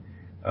Castellini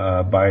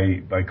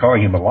by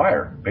calling him a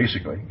liar,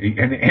 basically.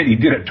 And he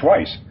did it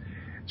twice.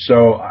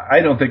 So I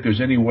don't think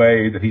there's any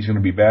way that he's going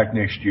to be back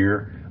next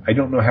year. I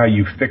don't know how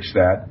you fix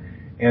that.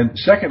 And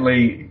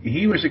secondly,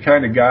 he was the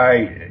kind of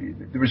guy,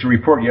 there was a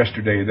report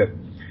yesterday that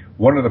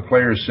one of the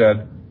players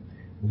said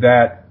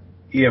that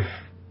if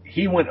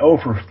he went 0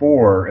 for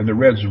 4 and the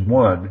Reds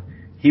won,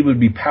 he would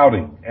be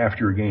pouting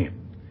after a game.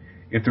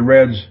 If the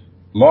Reds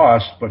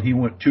lost, but he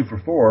went 2 for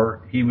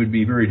 4, he would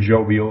be very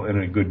jovial and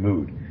in a good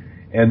mood.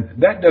 And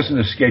that doesn't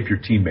escape your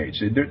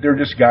teammates. They're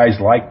just guys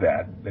like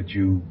that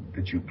you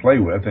play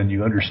with, and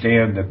you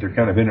understand that they're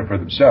kind of in it for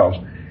themselves.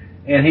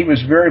 And he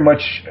was very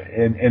much,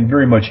 and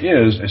very much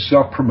is, a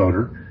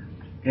self-promoter.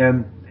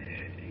 And,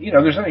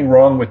 there's nothing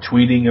wrong with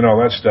tweeting and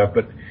all that stuff,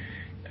 but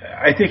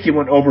I think he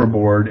went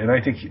overboard, and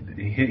I think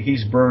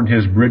he's burned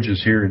his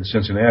bridges here in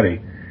Cincinnati.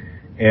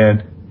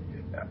 And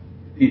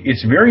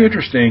it's very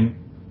interesting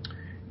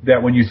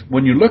that when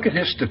you look at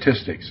his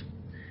statistics,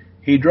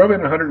 he drove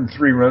in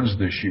 103 runs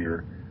this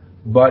year,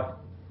 but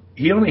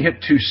he only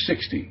hit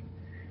 260.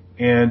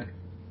 And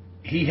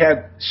he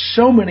had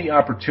so many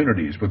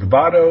opportunities with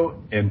Votto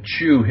and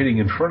Chu hitting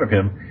in front of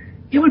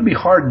him. It would be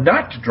hard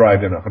not to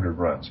drive in 100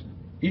 runs.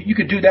 You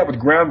could do that with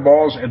ground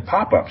balls and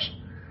pop-ups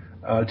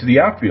to the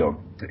outfield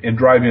and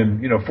drive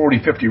in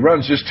 40, 50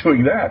 runs just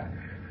doing that.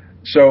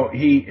 So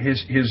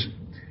his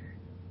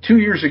 2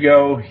 years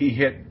ago he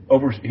hit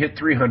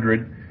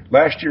 300.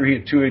 Last year he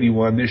hit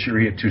 281. This year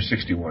he hit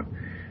 261.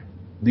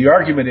 The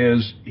argument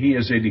is he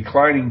is a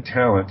declining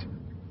talent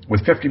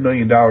with $50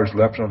 million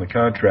left on the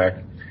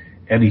contract,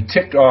 and he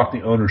ticked off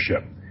the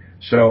ownership.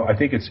 So I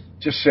think it's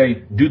just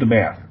say, do the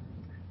math.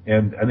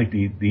 And I think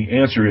the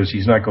answer is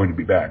he's not going to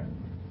be back.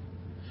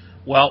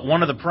 Well,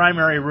 one of the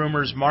primary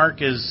rumors,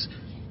 Mark, is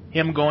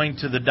him going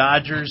to the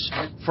Dodgers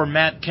for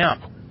Matt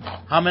Kemp.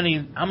 How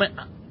many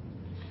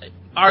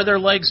are there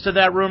legs to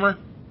that rumor?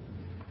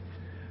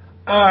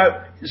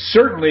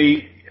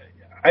 Certainly,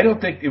 I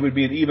don't think it would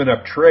be an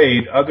even-up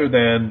trade other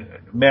than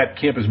Matt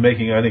Kemp is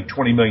making, I think,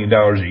 $20 million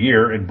a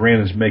year, and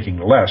Brandon's making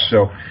less.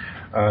 So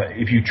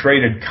if you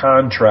traded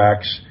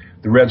contracts,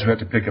 the Reds would have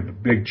to pick up a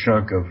big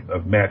chunk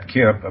of Matt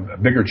Kemp, a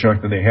bigger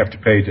chunk than they have to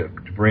pay to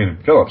Brandon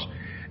Phillips.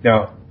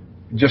 Now,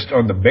 just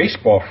on the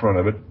baseball front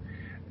of it,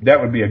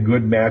 that would be a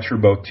good match for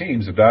both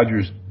teams. The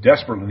Dodgers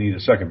desperately need a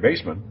second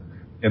baseman,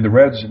 and the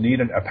Reds need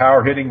a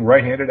power-hitting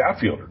right-handed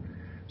outfielder.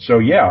 So,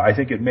 yeah, I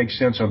think it makes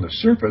sense on the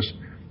surface,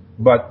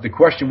 but the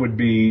question would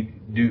be,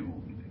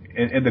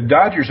 and the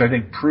Dodgers, I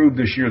think, proved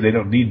this year they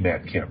don't need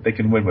Matt Kemp. They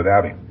can win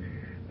without him.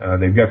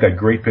 They've got that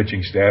great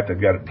pitching staff. They've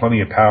got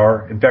plenty of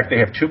power. In fact, they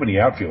have too many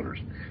outfielders.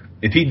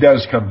 if he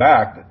does come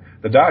back,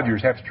 the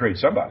Dodgers have to trade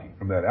somebody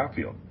from that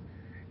outfield.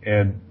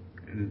 And,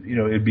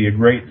 it'd be a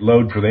great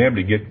load for them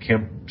to get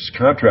Kemp's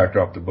contract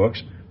off the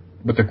books.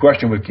 But the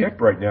question with Kemp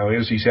right now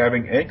is he's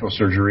having ankle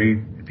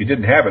surgery. If he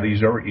didn't have it,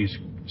 he's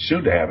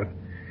soon to have it.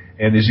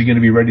 And is he going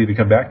to be ready to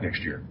come back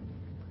next year?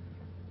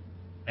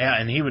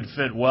 Yeah, and he would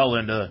fit well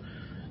into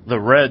the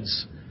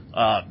Reds'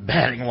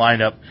 batting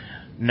lineup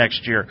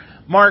next year.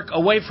 Mark,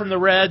 away from the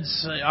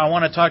Reds, I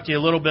want to talk to you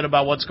a little bit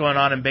about what's going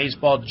on in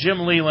baseball.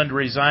 Jim Leyland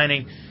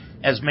resigning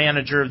as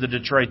manager of the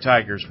Detroit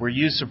Tigers. Were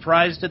you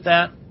surprised at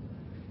that?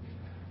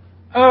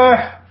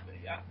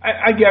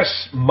 I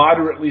guess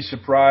moderately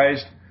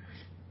surprised.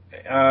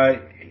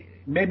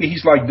 Maybe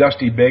he's like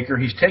Dusty Baker.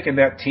 He's taken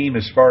that team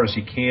as far as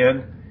he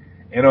can,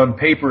 and on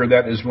paper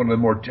that is one of the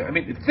more.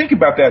 Think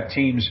about that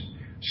team's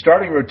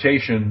starting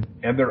rotation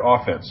and their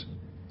offense.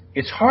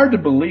 It's hard to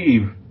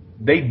believe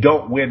they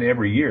don't win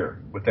every year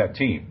with that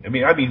team.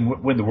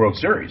 Win the World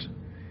Series,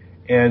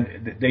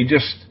 and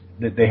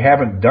they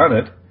haven't done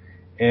it,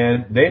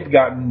 and they've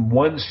gotten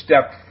one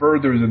step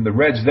further than the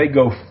Reds. They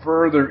go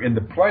further in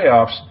the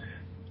playoffs,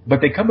 but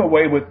they come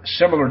away with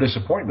similar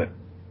disappointment.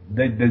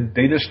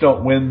 They just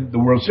don't win the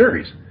World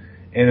Series,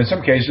 and in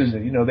some cases,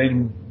 they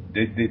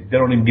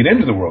don't even get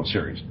into the World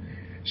Series.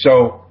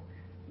 So,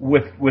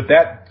 with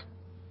that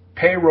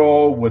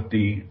payroll, with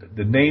the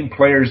named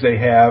players they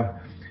have,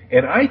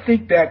 and I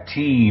think that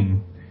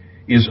team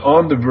is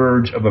on the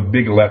verge of a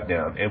big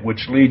letdown, and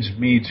which leads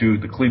me to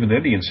the Cleveland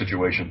Indians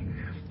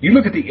situation. You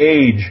look at the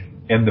age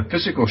and the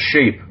physical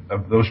shape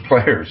of those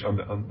players on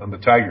the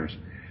Tigers.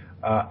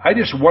 I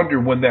just wonder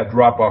when that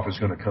drop off is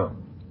going to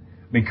come.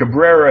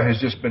 Cabrera has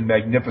just been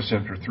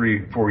magnificent for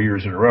 3-4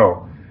 years in a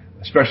row,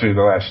 especially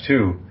the last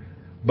two,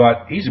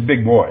 but he's a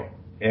big boy,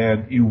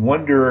 and you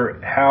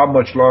wonder how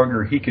much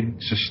longer he can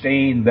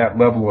sustain that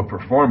level of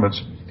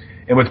performance.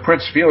 And with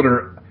Prince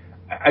Fielder,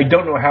 I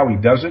don't know how he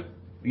does it,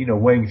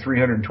 weighing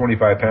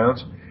 325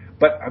 pounds,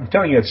 but I'm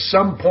telling you, at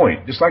some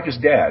point, just like his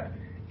dad,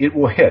 it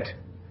will hit.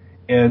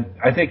 And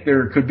I think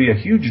there could be a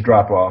huge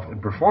drop-off in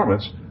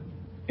performance,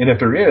 and if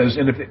there is,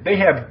 and if they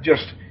have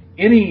just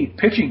any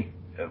pitching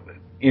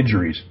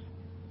injuries,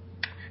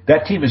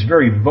 that team is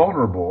very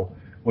vulnerable,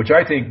 which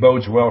I think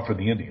bodes well for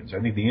the Indians. I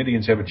think the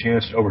Indians have a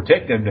chance to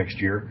overtake them next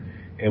year,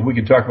 and we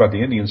can talk about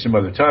the Indians some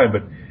other time,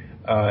 but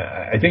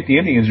I think the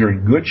Indians are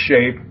in good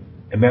shape,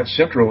 and that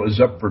Central is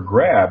up for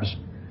grabs.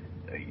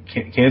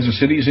 Kansas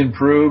City's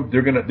improved.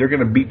 They're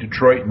gonna beat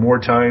Detroit more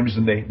times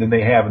than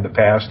they have in the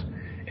past,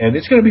 and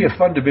it's going to be a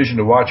fun division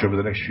to watch over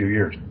the next few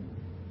years.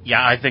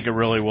 Yeah, I think it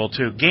really will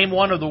too. Game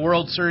 1 of the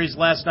World Series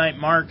last night,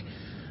 Mark.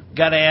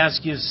 Got to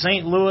ask you,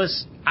 St.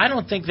 Louis, I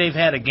don't think they've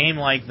had a game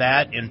like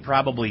that in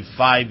probably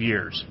 5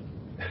 years.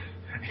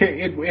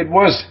 It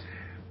was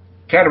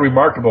kind of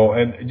remarkable.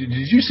 And did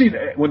you see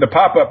when the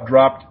pop-up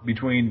dropped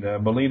between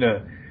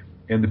Molina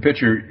and the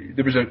pitcher,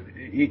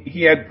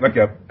 he had like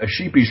a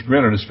sheepish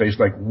grin on his face,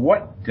 like,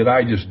 what did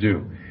I just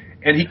do?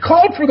 And he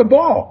called for the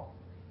ball.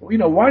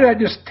 Why did I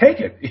just take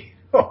it?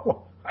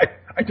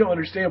 I don't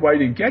understand why he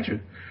didn't catch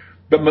it.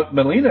 But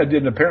Molina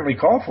didn't apparently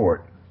call for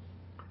it.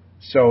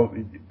 So,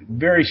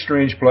 very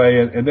strange play.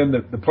 And then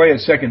the play at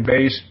second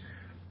base,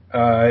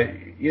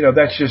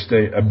 that's just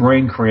a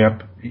brain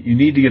cramp. You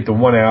need to get the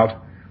one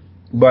out.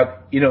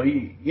 But, you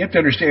have to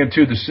understand,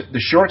 too, the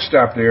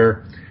shortstop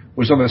there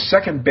was on the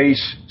second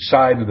base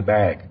side of the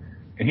bag.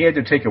 And he had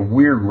to take a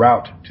weird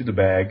route to the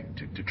bag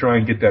to try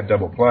and get that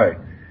double play.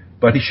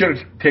 But he should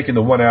have taken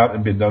the one out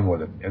and been done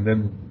with it. And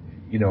then,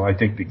 I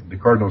think the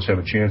Cardinals have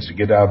a chance to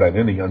get out of that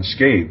inning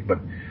unscathed. But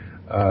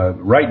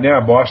right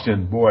now,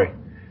 Boston, boy,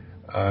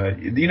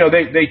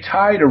 they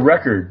tied a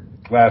record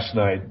last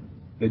night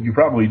that you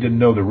probably didn't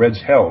know the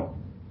Reds held.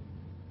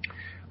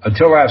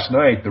 Until last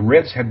night, the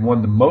Reds had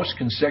won the most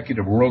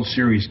consecutive World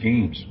Series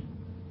games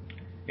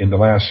in the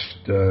last,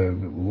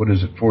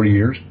 40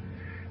 years?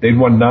 They'd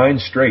won 9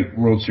 straight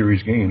World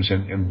Series games,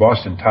 and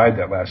Boston tied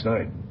that last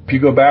night. If you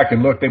go back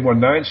and look, they won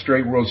 9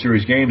 straight World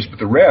Series games, but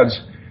the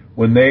Reds,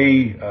 when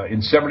they,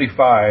 in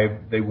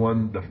 75, they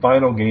won the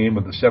final game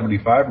of the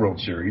 75 World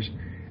Series.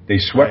 They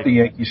swept the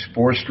Yankees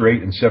 4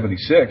 straight in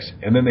 76,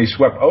 and then they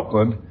swept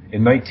Oakland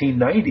in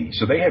 1990.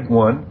 So they had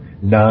won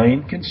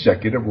 9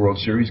 consecutive World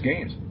Series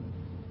games.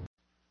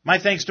 My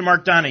thanks to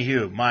Mark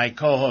Donahue, my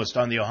co-host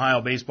on the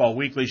Ohio Baseball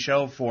Weekly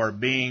Show, for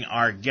being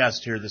our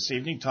guest here this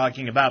evening,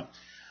 talking about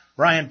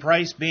Brian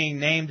Price being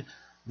named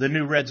the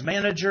new Reds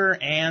manager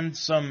and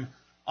some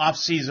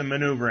off-season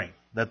maneuvering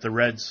that the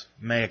Reds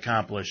may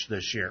accomplish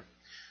this year.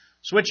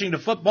 Switching to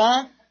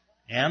football,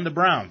 and the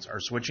Browns are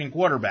switching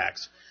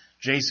quarterbacks.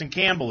 Jason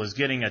Campbell is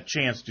getting a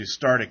chance to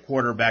start at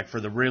quarterback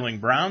for the reeling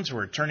Browns, who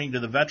are turning to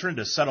the veteran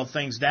to settle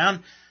things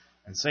down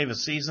and save a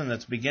season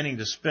that's beginning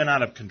to spin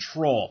out of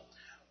control.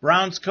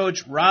 Browns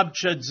coach Rob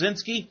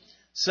Chudzinski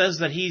says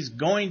that he's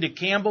going to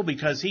Campbell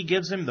because he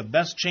gives him the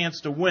best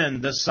chance to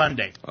win this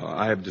Sunday.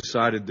 I have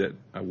decided that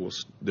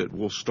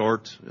we'll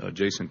start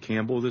Jason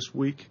Campbell this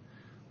week.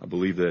 I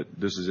believe that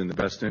this is in the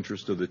best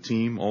interest of the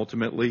team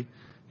ultimately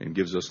and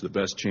gives us the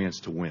best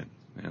chance to win.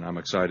 And I'm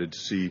excited to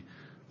see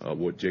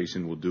what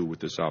Jason will do with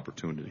this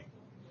opportunity.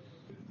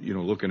 You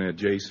know, looking at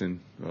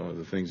Jason,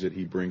 the things that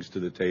he brings to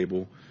the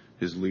table,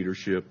 his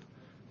leadership,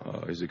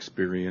 his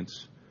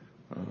experience,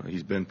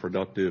 he's been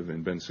productive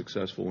and been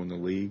successful in the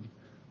league.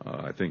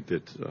 I think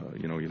that,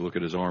 you know, you look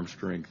at his arm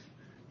strength,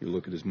 you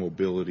look at his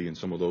mobility, and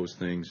some of those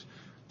things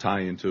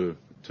tie into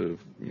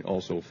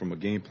also from a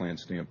game plan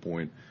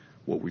standpoint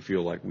what we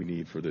feel like we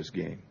need for this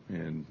game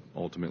and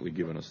ultimately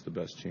giving us the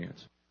best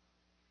chance.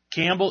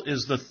 Campbell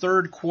is the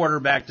third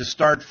quarterback to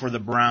start for the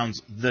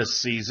Browns this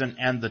season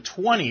and the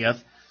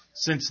 20th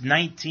since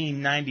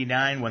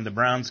 1999 when the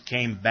Browns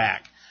came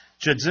back.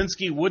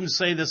 Chudzinski wouldn't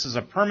say this is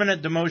a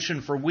permanent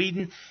demotion for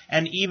Weeden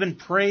and even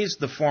praised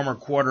the former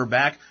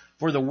quarterback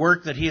for the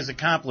work that he has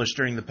accomplished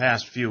during the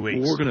past few weeks.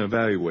 Well, we're going to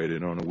evaluate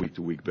it on a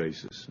week-to-week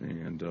basis.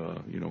 And,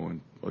 you know,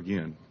 and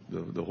again,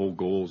 the whole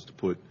goal is to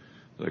put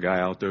the guy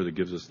out there that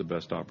gives us the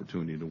best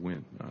opportunity to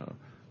win.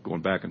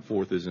 Going back and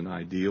forth isn't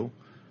ideal,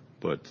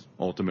 but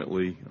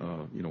ultimately,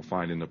 you know,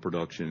 finding the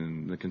production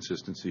and the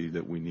consistency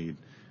that we need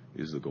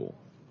is the goal.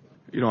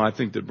 You know, I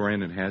think that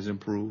Brandon has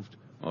improved.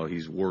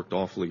 He's worked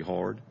awfully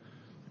hard.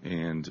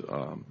 And,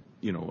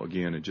 you know,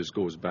 again, it just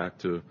goes back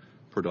to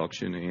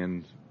production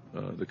and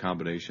the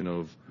combination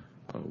of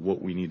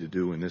what we need to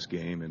do in this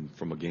game and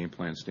from a game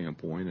plan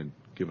standpoint and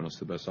giving us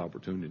the best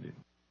opportunity.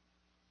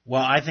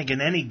 Well, I think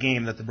in any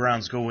game that the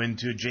Browns go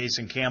into,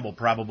 Jason Campbell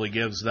probably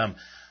gives them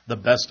the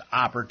best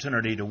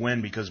opportunity to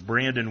win because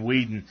Brandon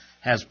Weeden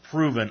has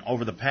proven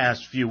over the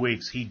past few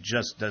weeks he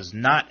just does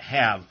not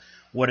have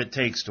what it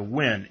takes to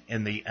win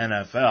in the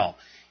NFL.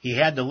 He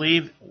had to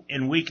leave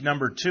in week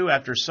number 2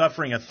 after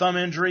suffering a thumb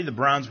injury. The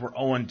Browns were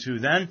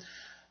 0-2 then.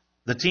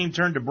 The team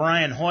turned to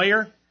Brian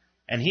Hoyer,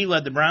 and he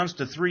led the Browns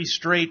to 3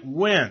 straight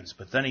wins.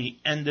 But then he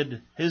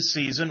ended his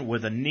season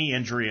with a knee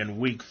injury in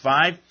week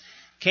 5.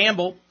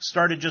 Campbell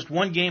started just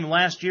one game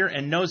last year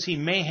and knows he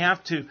may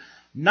have to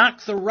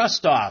knock the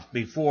rust off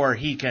before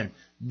he can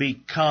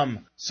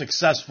become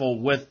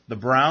successful with the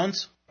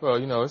Browns. Well,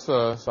 you know, it's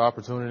an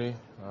opportunity,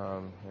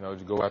 you know,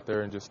 to go out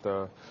there and just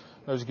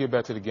get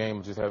back to the game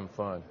and just having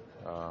fun.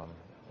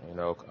 You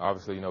know,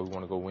 obviously, you know, we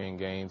want to go win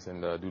games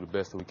and do the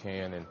best that we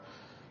can.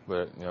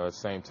 But, you know, at the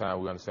same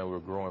time, we understand we're a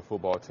growing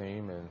football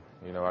team. And,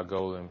 you know, our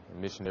goal and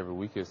mission every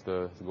week is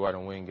to go out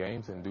and win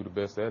games and do the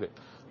best at it.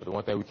 But the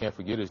one thing we can't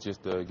forget is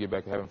just to get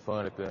back to having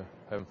fun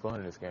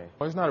in this game.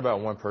 Well, it's not about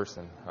one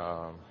person.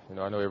 You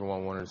know, I know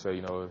everyone wanted to say,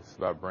 you know, it's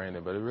about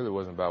Brandon, but it really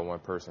wasn't about one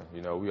person.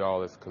 You know, we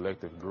all as a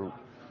collective group,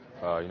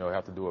 you know,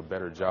 have to do a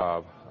better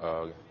job,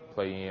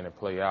 play in and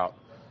play out,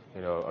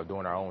 you know, of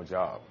doing our own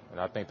job. And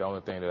I think the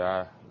only thing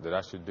that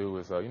I should do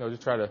is, you know,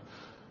 just try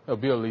to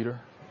be a leader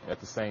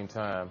at the same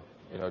time.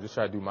 You know, just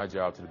try to do my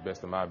job to the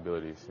best of my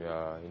abilities.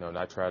 You know,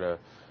 not try to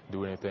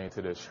do anything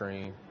to the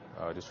extreme.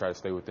 Just try to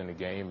stay within the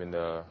game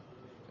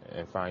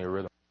and find your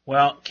rhythm.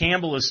 Well,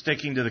 Campbell is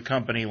sticking to the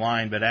company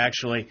line, but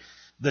actually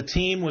the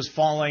team was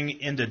falling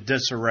into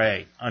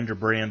disarray under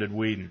Brandon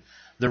Weeden.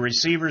 The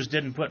receivers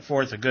didn't put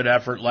forth a good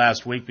effort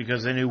last week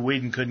because they knew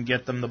Weeden couldn't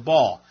get them the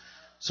ball.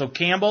 So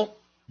Campbell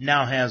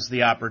now has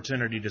the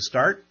opportunity to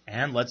start,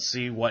 and let's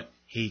see what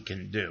he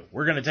can do.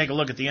 We're going to take a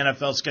look at the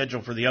NFL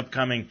schedule for the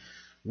upcoming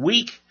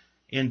week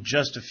in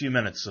just a few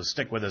minutes, so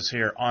stick with us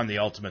here on the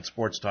Ultimate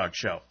Sports Talk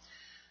Show.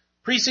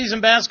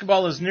 Preseason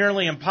basketball is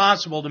nearly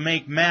impossible to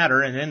make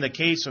matter, and in the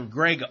case of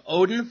Greg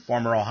Oden,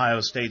 former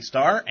Ohio State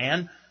star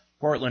and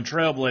Portland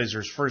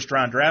Trailblazers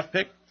first-round draft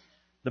pick,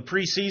 the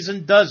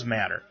preseason does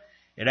matter.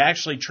 It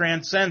actually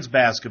transcends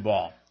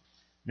basketball.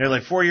 Nearly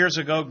 4 years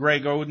ago,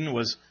 Greg Oden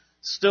was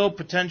still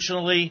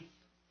potentially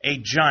a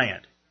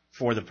giant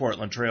for the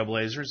Portland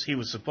Trailblazers. He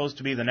was supposed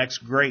to be the next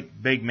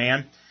great big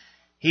man.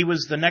 He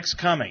was the next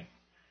coming.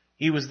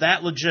 He was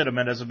that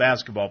legitimate as a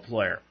basketball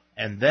player.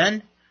 And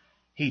then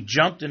he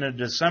jumped in a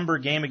December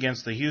game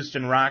against the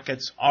Houston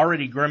Rockets,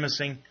 already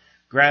grimacing,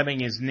 grabbing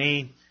his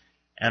knee,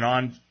 and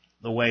on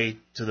the way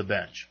to the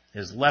bench.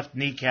 His left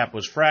kneecap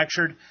was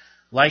fractured,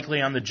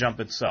 likely on the jump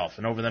itself.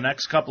 And over the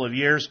next couple of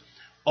years,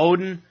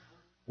 Oden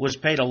was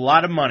paid a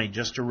lot of money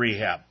just to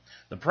rehab.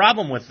 The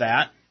problem with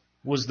that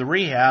was the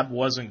rehab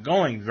wasn't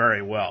going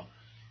very well.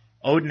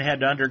 Oden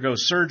had to undergo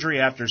surgery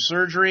after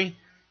surgery,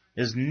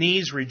 his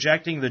knees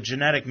rejecting the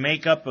genetic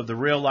makeup of the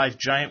real-life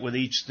giant with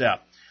each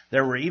step.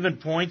 There were even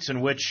points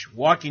in which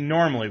walking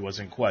normally was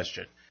in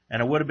question,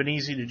 and it would have been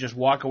easy to just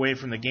walk away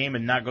from the game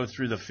and not go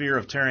through the fear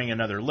of tearing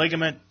another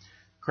ligament,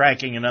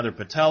 cracking another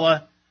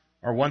patella,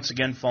 or once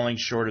again falling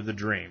short of the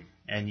dream.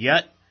 And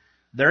yet,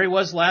 there he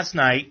was last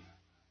night,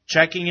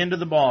 checking into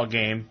the ball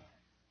game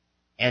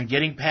and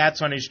getting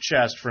pats on his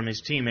chest from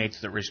his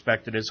teammates that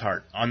respected his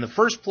heart. On the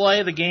first play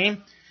of the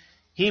game,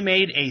 he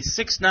made a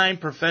 6'9"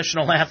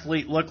 professional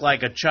athlete look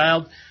like a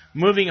child,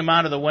 moving him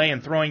out of the way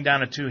and throwing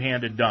down a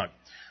two-handed dunk.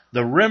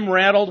 The rim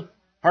rattled,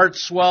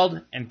 hearts swelled,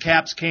 and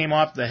caps came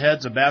off the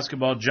heads of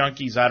basketball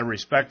junkies out of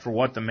respect for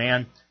what the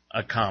man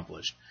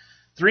accomplished.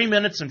 3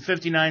 minutes and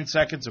 59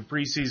 seconds of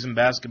preseason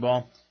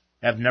basketball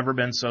have never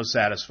been so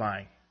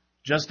satisfying.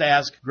 Just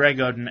ask Greg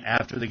Oden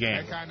after the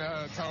game. They kind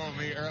of told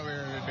me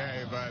earlier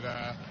today, but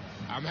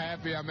I'm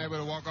happy I'm able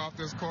to walk off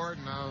this court,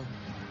 and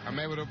I'm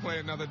able to play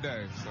another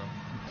day. So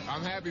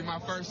I'm happy my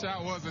first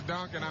shot was a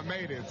dunk, and I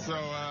made it. So,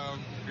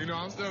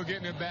 I'm still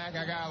getting it back.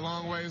 I got a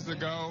long ways to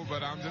go,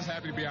 but I'm just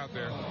happy to be out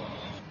there.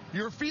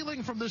 Your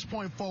feeling from this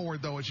point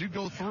forward, though, as you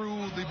go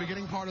through the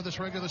beginning part of this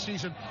regular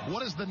season,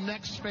 what is the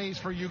next phase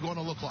for you going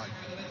to look like?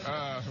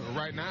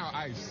 Right now,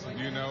 ice,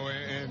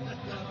 and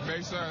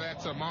make sure that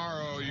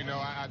tomorrow,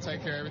 I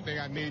take care of everything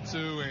I need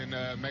to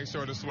and make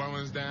sure the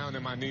swelling's down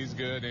and my knee's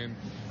good and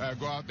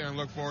go out there and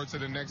look forward to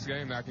the next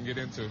game that I can get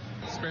into.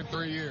 It's been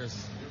 3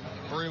 years.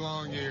 3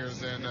 long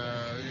years, and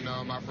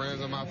my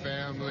friends and my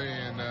family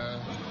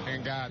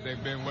and God,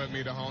 they've been with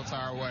me the whole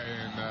entire way,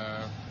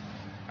 and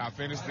I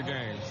finished the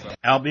game. So.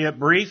 Albeit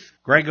brief,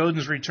 Greg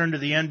Oden's return to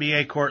the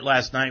NBA court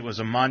last night was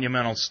a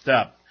monumental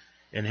step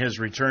in his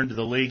return to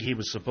the league. He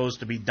was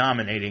supposed to be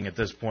dominating at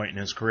this point in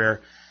his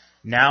career.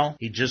 Now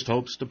he just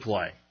hopes to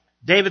play.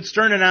 David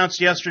Stern announced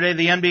yesterday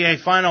the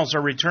NBA Finals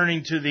are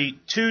returning to the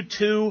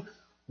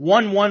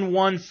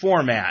 2-2-1-1-1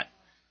 format.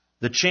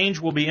 The change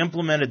will be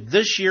implemented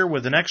this year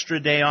with an extra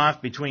day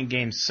off between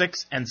Games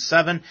 6 and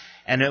 7,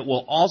 and it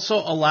will also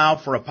allow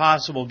for a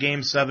possible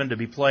Game 7 to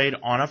be played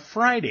on a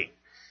Friday.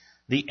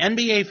 The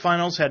NBA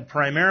Finals had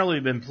primarily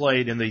been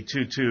played in the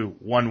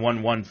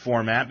 2-2-1-1-1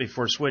 format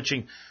before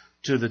switching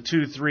to the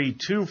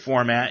 2-3-2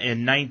 format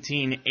in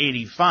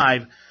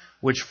 1985,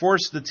 which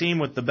forced the team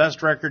with the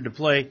best record to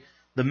play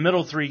the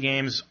middle 3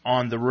 games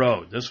on the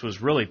road. This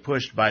was really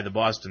pushed by the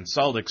Boston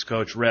Celtics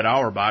coach Red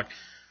Auerbach,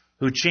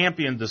 who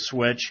championed the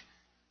switch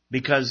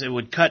because it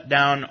would cut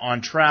down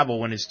on travel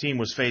when his team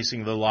was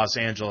facing the Los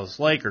Angeles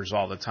Lakers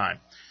all the time.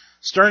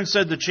 Stern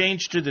said the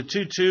change to the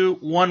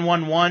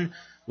 2-2-1-1-1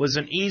 was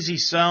an easy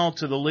sell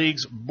to the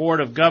league's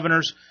Board of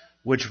Governors,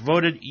 which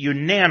voted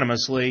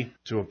unanimously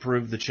to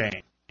approve the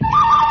change.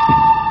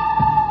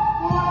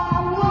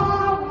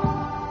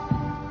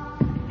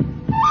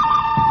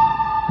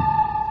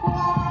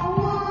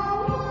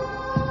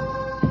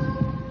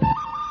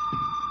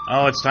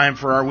 Oh, it's time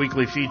for our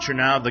weekly feature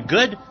now. The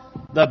good,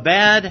 the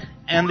bad,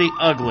 and the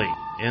ugly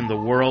in the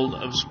world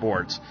of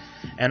sports.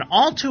 And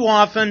all too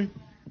often,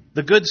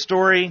 the good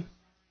story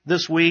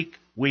this week,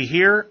 we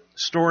hear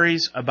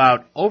stories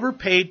about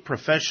overpaid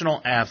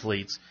professional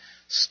athletes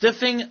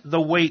stiffing the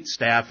wait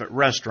staff at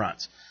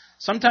restaurants,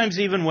 sometimes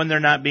even when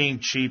they're not being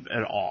cheap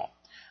at all.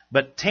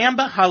 But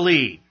Tamba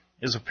Hali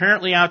is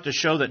apparently out to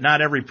show that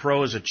not every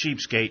pro is a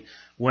cheapskate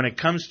when it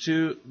comes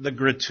to the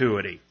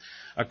gratuity.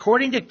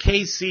 According to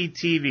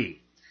KCTV,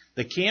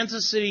 the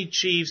Kansas City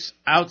Chiefs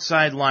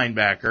outside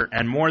linebacker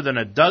and more than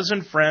a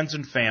dozen friends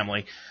and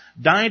family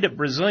dined at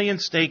Brazilian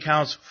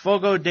steakhouse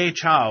Fogo de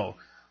Chao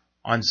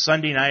on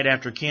Sunday night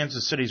after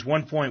Kansas City's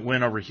 1-point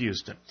win over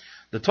Houston.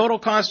 The total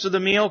cost of the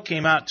meal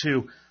came out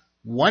to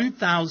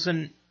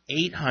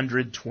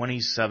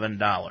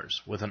 $1,827,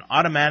 with an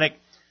automatic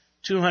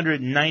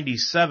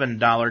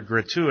 $297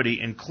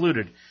 gratuity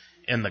included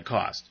in the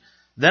cost.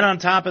 Then on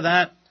top of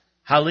that,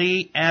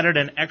 Hali added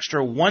an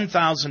extra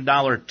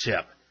 $1,000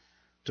 tip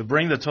to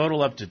bring the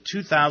total up to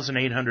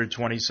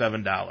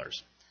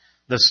 $2,827.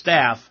 The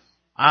staff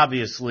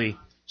obviously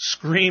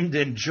screamed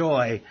in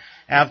joy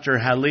after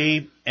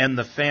Hali and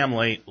the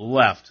family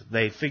left.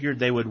 They figured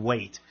they would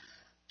wait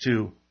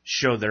to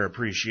show their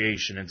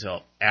appreciation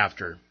until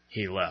after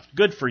he left.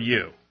 Good for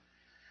you.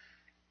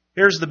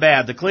 Here's the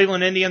bad. The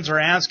Cleveland Indians are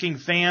asking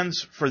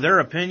fans for their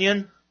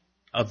opinion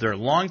of their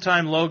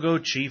longtime logo,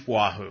 Chief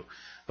Wahoo.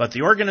 But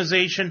the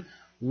organization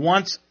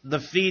wants the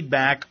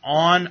feedback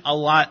on a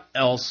lot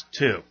else,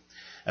 too.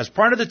 As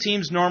part of the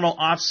team's normal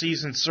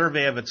off-season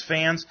survey of its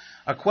fans,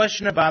 a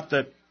question about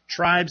the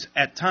tribe's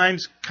at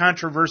times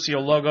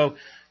controversial logo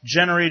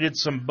generated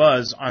some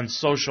buzz on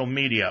social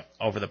media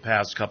over the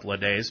past couple of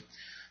days.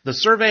 The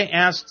survey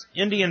asked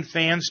Indian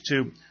fans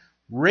to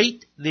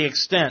rate the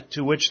extent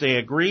to which they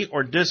agree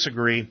or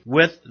disagree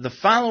with the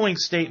following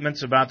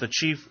statements about the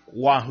Chief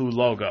Wahoo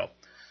logo.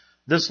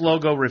 This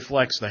logo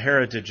reflects the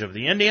heritage of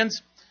the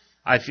Indians.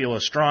 I feel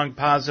a strong,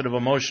 positive,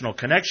 emotional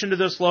connection to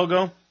this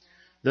logo.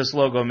 This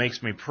logo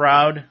makes me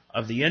proud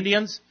of the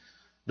Indians.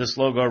 This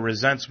logo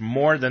represents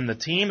more than the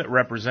team. It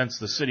represents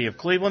the city of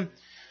Cleveland.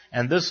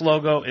 And this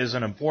logo is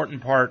an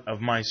important part of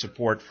my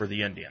support for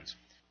the Indians.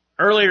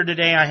 Earlier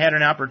today, I had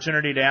an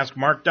opportunity to ask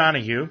Mark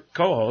Donahue,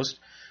 co-host,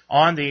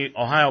 on the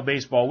Ohio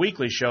Baseball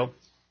Weekly show,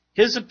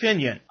 his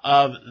opinion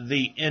of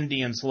the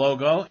Indians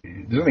logo.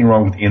 There's nothing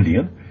wrong with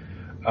Indian.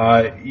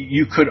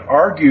 You could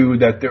argue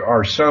that there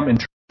are some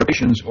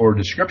interpretations or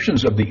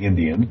descriptions of the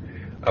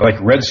Indian,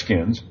 like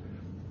Redskins,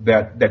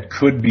 that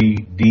could be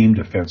deemed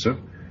offensive.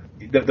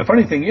 The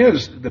funny thing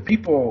is, the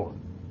people,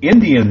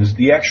 Indians,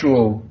 the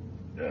actual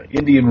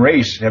Indian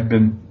race, have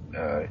been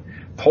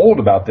polled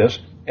about this,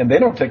 and they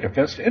don't take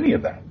offense to any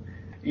of that.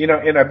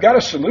 And I've got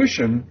a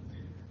solution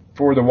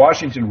for the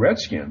Washington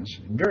Redskins,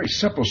 a very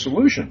simple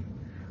solution.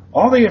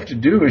 All they have to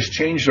do is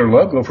change their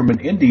logo from an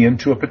Indian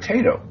to a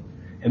potato,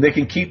 and they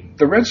can keep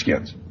the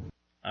Redskins.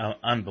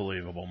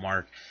 Unbelievable,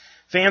 Mark.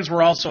 Fans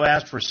were also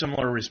asked for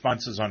similar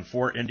responses on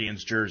 4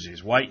 Indians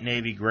jerseys, white,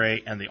 navy,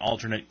 gray, and the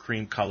alternate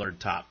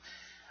cream-colored top.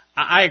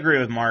 I agree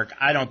with Mark.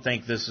 I don't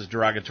think this is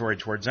derogatory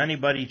towards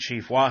anybody.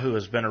 Chief Wahoo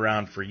has been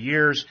around for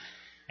years,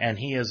 and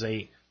he is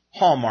a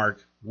hallmark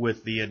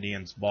with the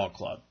Indians ball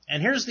club.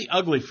 And here's the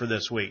ugly for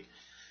this week.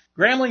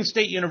 Grambling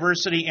State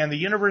University and the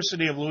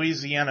University of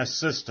Louisiana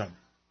system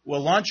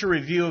will launch a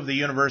review of the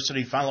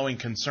university following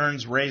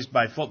concerns raised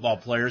by football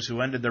players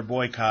who ended their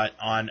boycott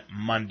on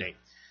Monday.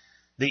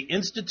 The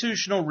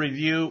institutional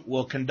review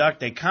will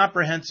conduct a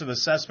comprehensive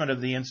assessment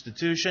of the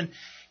institution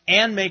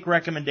and make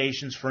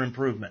recommendations for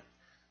improvement.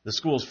 The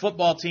school's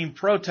football team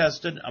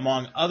protested,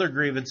 among other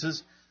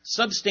grievances,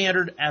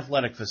 substandard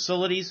athletic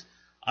facilities,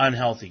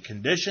 unhealthy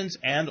conditions,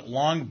 and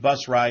long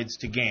bus rides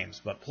to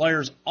games. But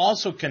players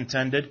also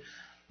contended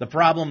the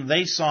problem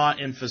they saw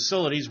in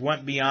facilities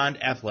went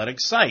beyond athletic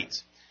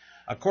sites.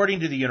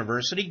 According to the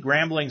university,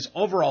 Grambling's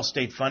overall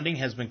state funding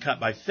has been cut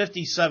by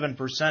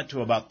 57%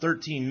 to about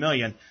 $13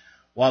 million,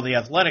 while the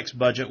athletics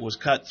budget was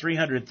cut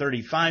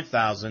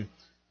 $335,000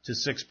 to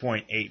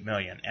 $6.8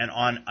 million. And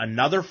on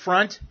another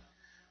front,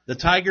 the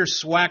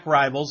Tigers' SWAC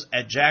rivals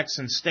at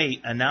Jackson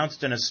State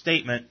announced in a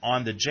statement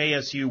on the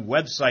JSU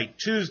website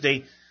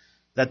Tuesday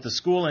that the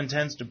school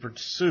intends to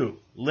pursue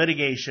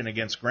litigation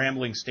against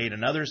Grambling State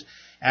and others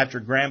after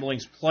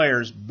Grambling's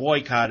players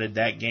boycotted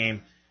that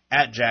game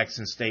at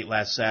Jackson State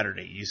last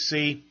Saturday. You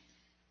see,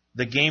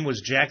 the game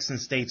was Jackson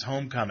State's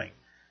homecoming,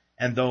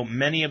 and though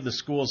many of the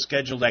school's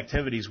scheduled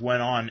activities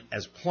went on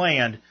as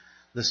planned,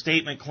 the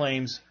statement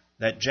claims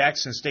that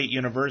Jackson State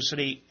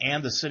University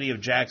and the city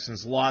of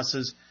Jackson's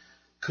losses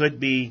could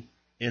be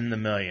in the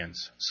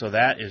millions. So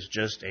that is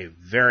just a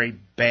very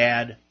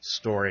bad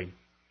story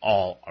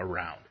all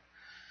around.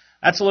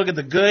 That's a look at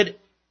the good,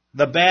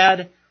 the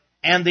bad,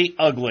 and the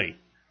ugly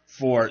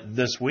for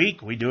this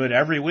week. We do it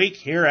every week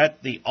here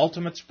at the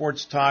Ultimate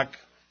Sports Talk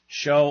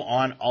show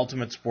on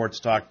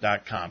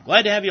ultimatesportstalk.com.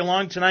 Glad to have you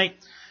along tonight.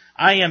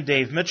 I am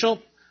Dave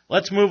Mitchell.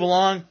 Let's move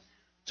along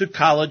to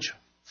college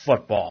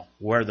football,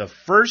 where the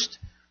first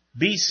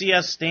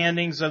BCS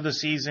standings of the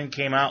season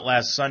came out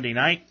last Sunday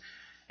night.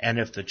 And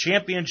if the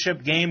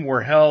championship game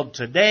were held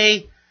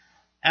today,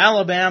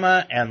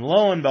 Alabama and,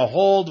 lo and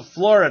behold,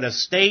 Florida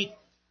State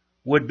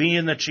would be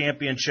in the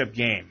championship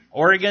game.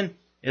 Oregon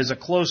is a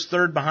close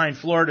third behind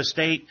Florida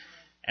State,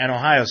 and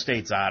Ohio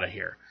State's out of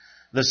here.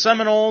 The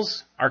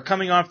Seminoles are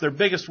coming off their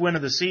biggest win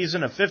of the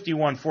season, a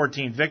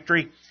 51-14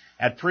 victory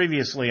at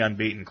previously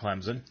unbeaten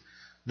Clemson.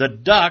 The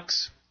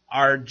Ducks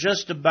are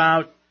just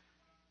about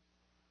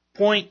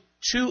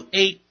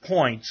 0.28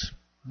 points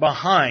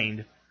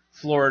behind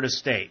Florida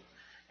State.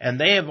 And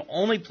they have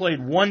only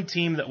played one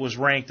team that was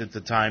ranked at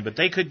the time, but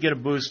they could get a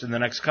boost in the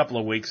next couple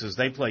of weeks as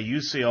they play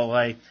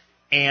UCLA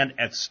and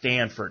at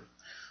Stanford.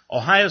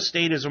 Ohio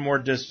State is a more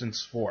distant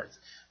fourth.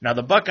 Now,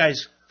 the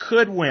Buckeyes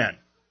could win,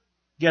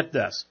 get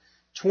this,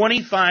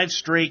 25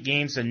 straight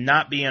games and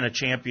not be in a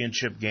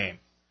championship game.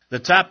 The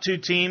top two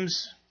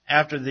teams,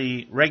 after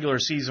the regular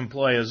season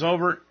play is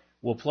over,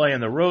 will play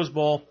in the Rose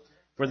Bowl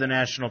for the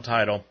national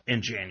title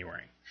in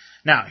January.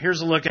 Now,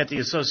 here's a look at the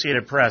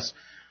Associated Press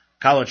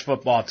college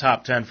football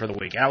top 10 for the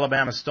week.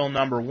 Alabama's still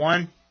number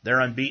 1.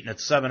 They're unbeaten at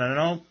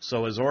 7-0.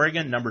 So is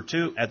Oregon, number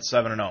 2 at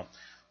 7-0.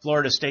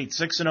 Florida State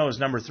 6-0 is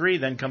number 3.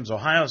 Then comes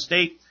Ohio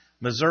State,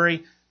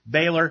 Missouri,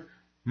 Baylor,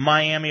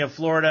 Miami of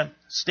Florida,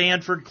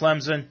 Stanford,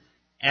 Clemson,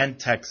 and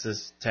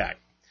Texas Tech.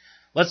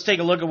 Let's take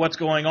a look at what's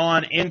going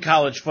on in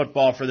college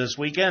football for this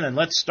weekend, and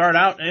let's start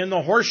out in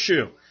the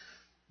Horseshoe,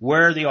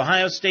 where the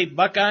Ohio State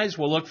Buckeyes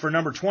will look for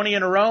number 20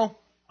 in a row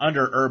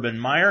under Urban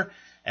Meyer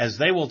as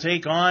they will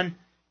take on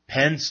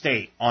Penn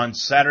State on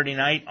Saturday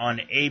night on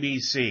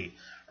ABC.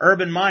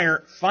 Urban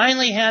Meyer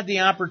finally had the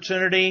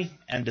opportunity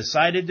and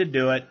decided to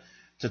do it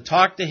to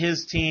talk to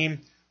his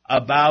team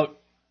about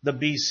the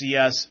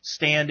BCS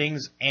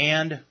standings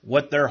and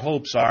what their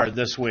hopes are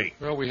this week.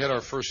 Well, we had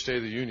our first State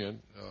of the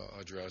Union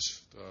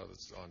address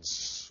on,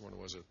 when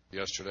was it,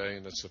 yesterday,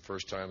 and it's the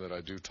first time that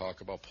I do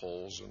talk about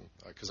polls, and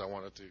because I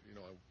wanted to,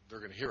 they're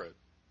going to hear it.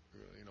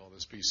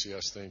 This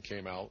BCS thing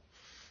came out,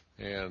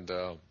 and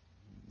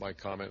my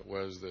comment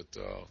was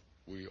that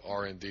we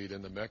are indeed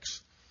in the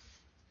mix.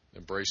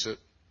 Embrace it.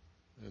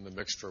 In the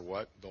mix for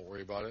what? Don't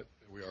worry about it.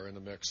 We are in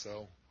the mix,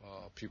 though.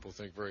 People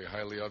think very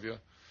highly of you.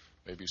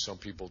 Maybe some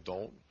people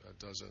don't. That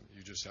doesn't.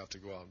 You just have to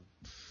go out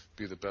and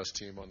be the best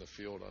team on the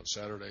field on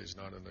Saturdays,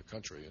 not in the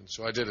country. And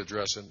so I did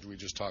address it. We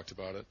just talked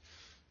about it,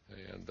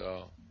 and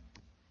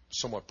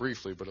somewhat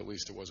briefly, but at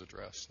least it was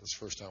addressed. That's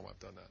the first time I've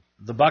done that.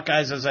 The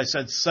Buckeyes, as I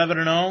said,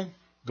 7-0,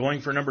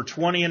 going for number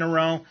 20 in a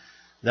row.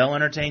 They'll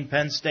entertain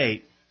Penn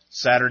State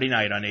Saturday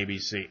night on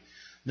ABC.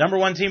 Number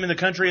 1 team in the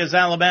country is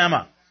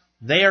Alabama.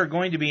 They are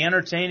going to be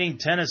entertaining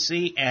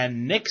Tennessee,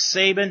 and Nick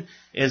Saban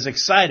is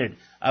excited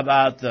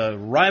about the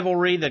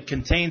rivalry that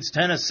contains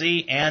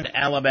Tennessee and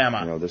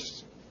Alabama.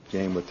 This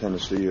game with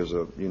Tennessee is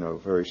a,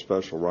 very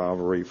special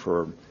rivalry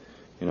for,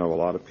 a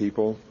lot of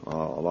people, a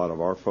lot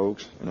of our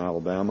folks in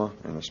Alabama,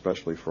 and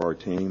especially for our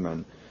team.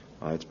 And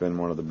it's been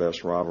one of the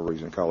best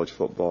rivalries in college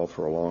football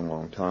for a long,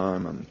 long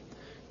time. And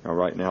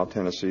right now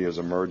Tennessee is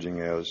emerging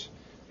as,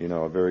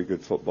 a very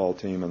good football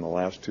team in the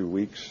last 2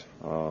 weeks.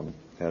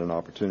 had an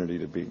opportunity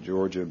to beat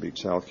Georgia, beat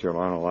South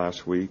Carolina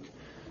last week.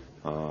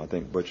 I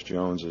think Butch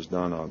Jones has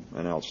done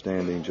an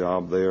outstanding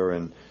job there.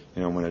 And,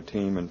 when a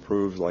team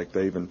improves like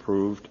they've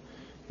improved,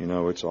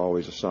 it's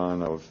always a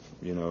sign of,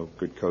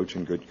 good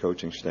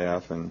coaching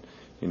staff, and,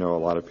 a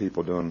lot of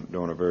people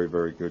doing a very,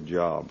 very good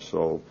job.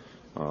 So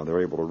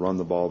they're able to run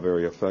the ball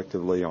very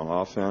effectively on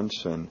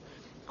offense, and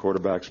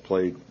quarterbacks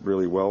played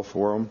really well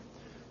for them.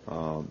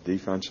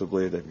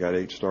 Defensively, they've got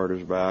 8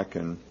 starters back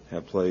and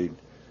have played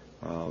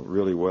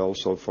really well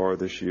so far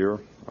this year.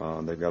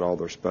 They've got all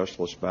their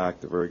specialists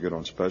back. They're very good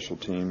on special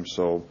teams.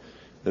 So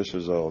this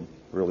is a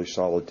really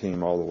solid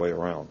team all the way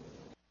around.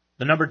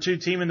 The number 2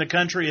 team in the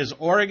country is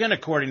Oregon,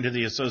 according to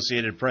the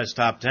Associated Press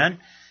Top 10,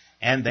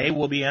 and they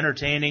will be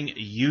entertaining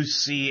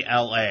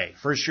UCLA.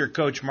 First-year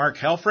coach Mark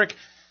Helfrich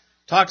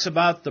talks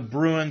about the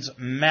Bruins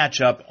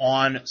matchup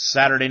on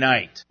Saturday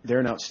night.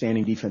 They're an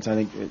outstanding defense. I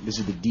think this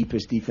is the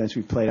deepest defense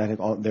we've played. I think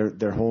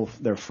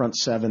their front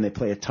 7, they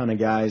play a ton of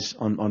guys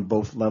on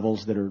both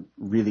levels that are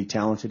really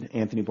talented.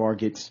 Anthony Barr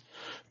gets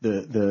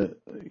the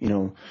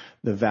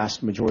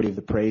vast majority of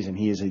the praise, and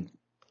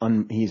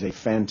he's a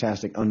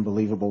fantastic,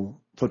 unbelievable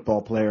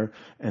football player.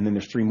 And then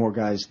there's 3 more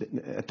guys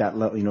at that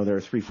level. They're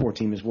a 3-4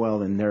 team as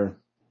well, and they're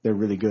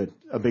really good.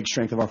 A big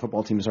strength of our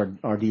football team is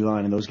our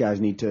D-line, and those guys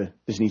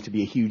this needs to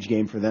be a huge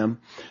game for them,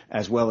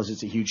 as well as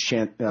it's a huge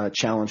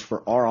challenge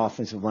for our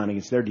offensive line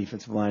against their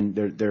defensive line.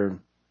 They're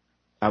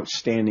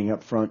outstanding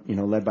up front,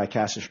 led by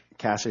Cassius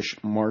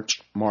Marsh,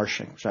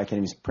 so I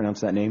can't even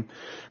pronounce that name.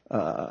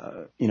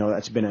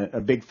 That's been a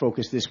big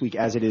focus this week,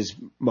 as it is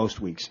most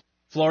weeks.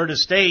 Florida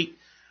State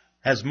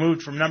has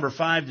moved from number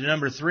 5 to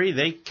number 3.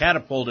 They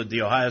catapulted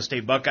the Ohio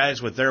State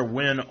Buckeyes with their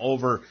win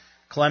over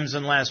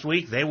Clemson last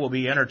week. They will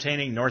be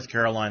entertaining North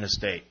Carolina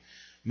State.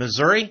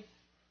 Missouri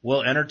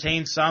will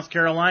entertain South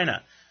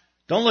Carolina.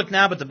 Don't look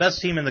now, but the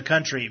best team in the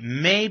country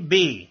may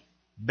be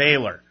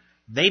Baylor.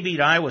 They beat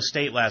Iowa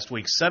State last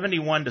week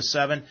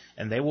 71-7,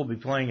 and they will be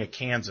playing at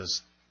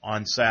Kansas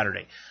on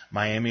Saturday.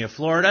 Miami of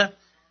Florida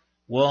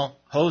will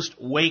host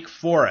Wake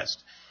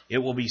Forest. It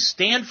will be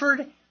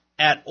Stanford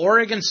at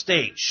Oregon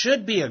State.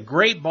 Should be a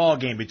great ball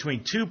game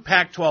between 2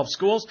 Pac-12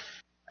 schools.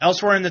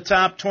 Elsewhere in the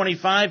top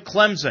 25,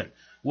 Clemson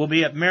will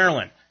be at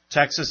Maryland.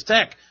 Texas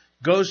Tech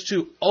goes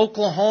to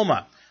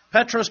Oklahoma.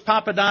 Petros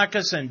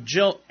Papadakis and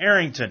Jill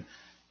Arrington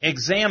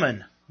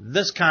examine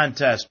this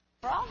contest.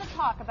 For all the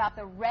talk about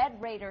the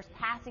Red Raiders'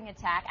 passing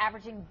attack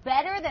averaging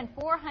better than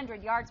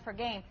 400 yards per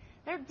game,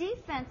 their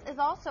defense is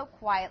also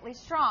quietly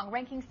strong,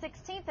 ranking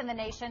 16th in the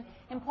nation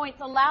in points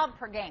allowed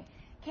per game.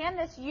 Can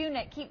this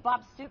unit keep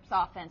Bob Stoops'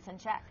 offense in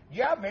check?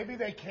 Yeah, maybe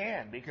they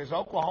can, because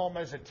Oklahoma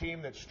is a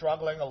team that's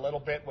struggling a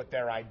little bit with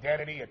their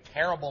identity. A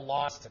terrible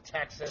loss to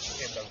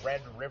Texas in the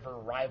Red River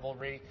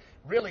rivalry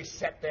really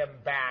set them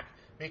back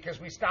because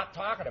we stopped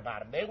talking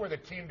about them. They were the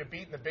team to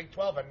beat in the Big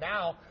 12, and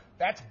now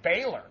that's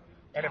Baylor.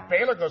 And if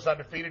Baylor goes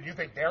undefeated, you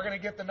think they're going to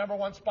get the number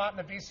 1 spot in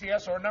the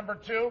BCS or number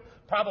 2?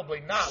 Probably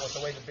not with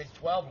the way the Big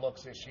 12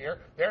 looks this year.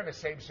 They're in the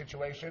same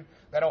situation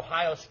that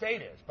Ohio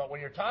State is. But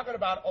when you're talking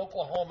about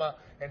Oklahoma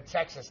and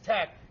Texas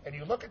Tech, and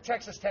you look at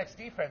Texas Tech's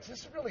defense, this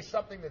is really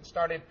something that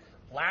started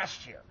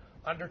last year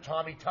under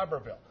Tommy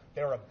Tuberville.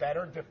 They're a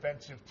better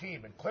defensive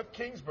team. And Cliff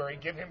Kingsbury,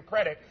 give him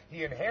credit,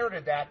 he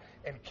inherited that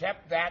and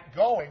kept that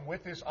going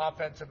with his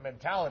offensive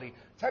mentality.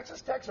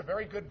 Texas Tech's a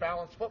very good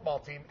balanced football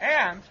team,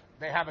 and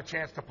they have a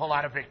chance to pull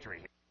out a victory.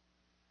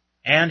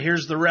 And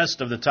here's the rest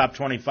of the top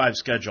 25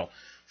 schedule.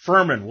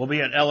 Furman will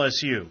be at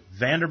LSU.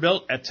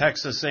 Vanderbilt at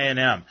Texas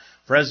A&M.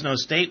 Fresno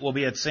State will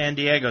be at San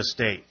Diego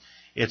State.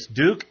 It's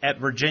Duke at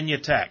Virginia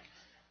Tech.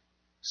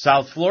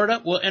 South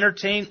Florida will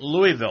entertain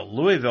Louisville.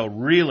 Louisville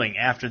reeling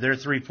after their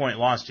 3-point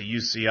loss to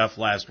UCF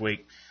last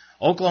week.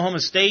 Oklahoma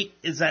State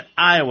is at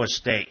Iowa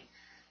State.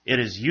 It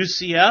is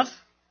UCF.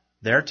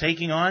 They're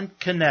taking on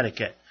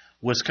Connecticut.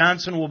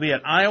 Wisconsin will be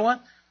at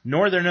Iowa.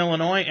 Northern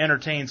Illinois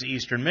entertains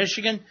Eastern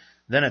Michigan.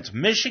 Then it's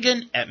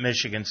Michigan at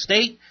Michigan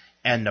State.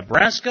 And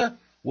Nebraska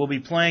will be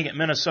playing at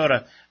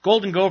Minnesota.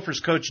 Golden Gophers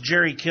coach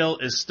Jerry Kill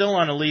is still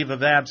on a leave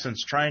of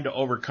absence trying to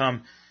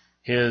overcome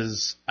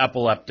his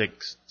epileptic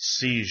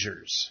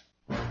seizures.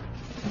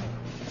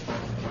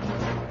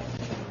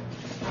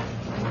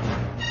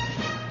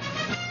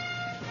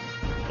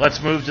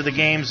 Let's move to the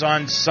games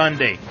on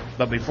Sunday.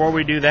 But before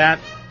we do that,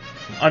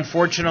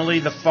 unfortunately,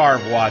 the Favre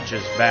watch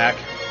is back.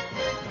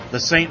 The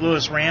St.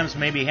 Louis Rams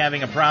may be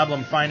having a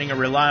problem finding a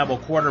reliable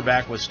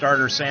quarterback with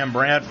starter Sam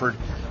Bradford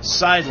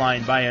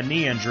sidelined by a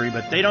knee injury,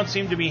 but they don't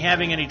seem to be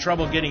having any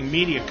trouble getting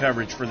media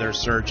coverage for their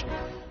search.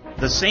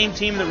 The same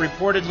team that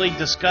reportedly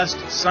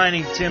discussed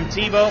signing Tim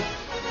Tebow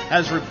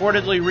has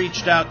reportedly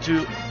reached out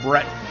to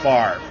Brett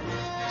Favre.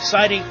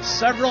 Citing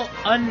several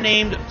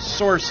unnamed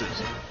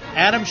sources,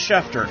 Adam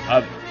Schefter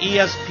of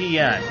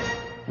ESPN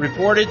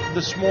reported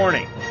this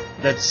morning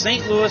that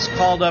St. Louis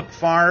called up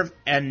Favre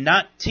and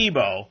not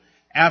Tebow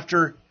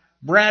after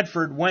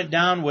Bradford went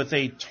down with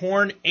a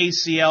torn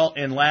ACL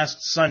in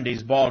last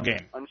Sunday's ball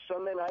game. On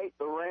Sunday night,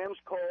 the Rams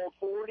called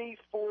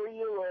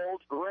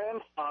 44-year-old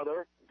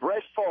grandfather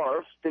Brett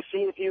Favre to see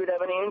see if he would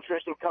have any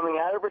interest in coming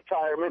out of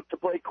retirement to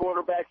play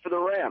quarterback for the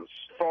Rams.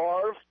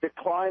 Favre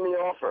declined the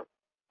offer.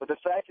 But the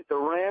fact that the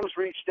Rams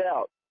reached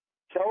out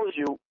tells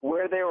you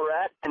where they were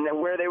at and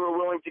then where they were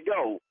willing to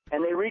go.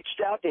 And they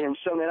reached out to him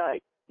Sunday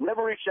night.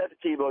 Never reached out to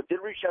Tebow, did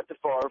reach out to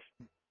Favre.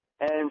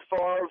 And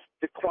Favre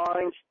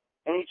declined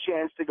any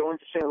chance to go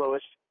into St.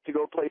 Louis to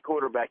go play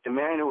quarterback. The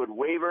man who had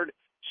wavered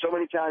so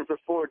many times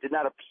before did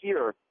not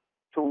appear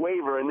to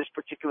waver in this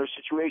particular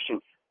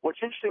situation. What's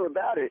interesting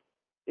about it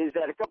is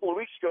that a couple of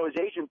weeks ago, his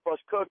agent, Buzz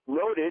Cook,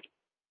 noted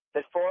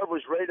that Favre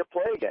was ready to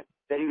play again,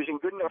 that he was in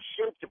good enough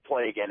shape to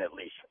play again at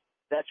least.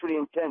 That's what he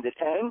intended.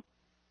 And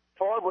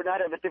Favre would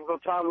not have a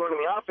difficult time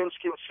learning the offense,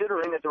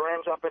 considering that the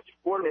Rams' offensive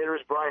coordinator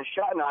is Brian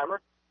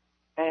Schottenheimer,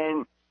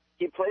 and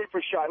he played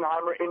for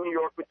Schottenheimer in New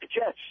York with the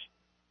Jets.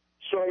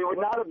 So it would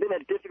not have been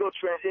a difficult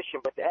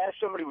transition. But to ask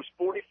somebody who's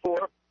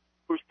 44,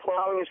 who's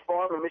plowing his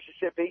farm in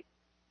Mississippi,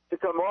 to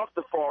come off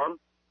the farm,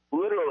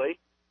 literally,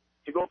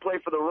 to go play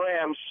for the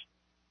Rams,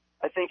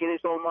 I think in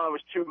his own mind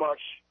was too much,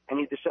 and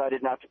he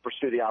decided not to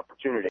pursue the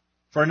opportunity.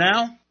 For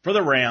now, for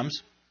the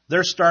Rams,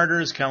 their starter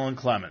is Kellen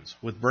Clemens,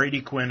 with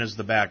Brady Quinn as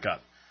the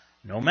backup.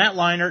 No Matt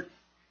Leinart,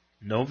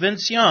 no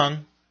Vince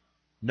Young,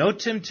 no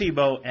Tim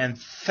Tebow, and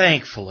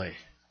thankfully,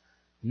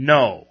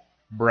 no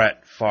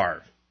Brett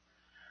Favre.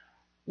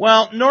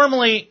 Well,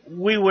 normally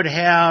we would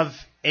have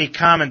a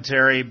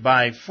commentary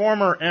by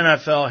former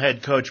NFL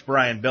head coach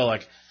Brian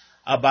Billick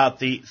about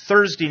the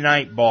Thursday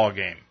night ball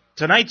game.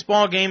 Tonight's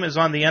ball game is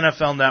on the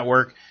NFL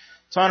Network.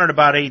 It's on at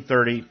about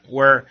 8:30,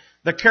 where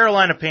the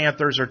Carolina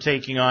Panthers are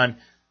taking on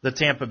the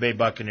Tampa Bay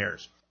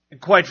Buccaneers. And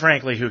quite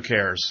frankly, who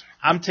cares?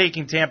 I'm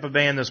taking Tampa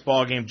Bay in this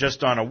ball game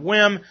just on a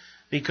whim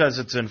because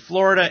it's in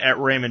Florida at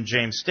Raymond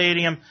James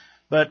Stadium,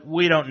 but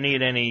we don't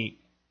need any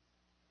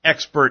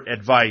expert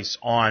advice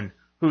on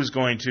who's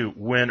going to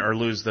win or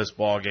lose this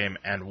ball game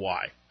and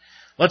why.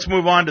 Let's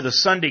move on to the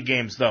Sunday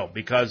games, though,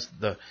 because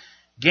the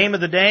game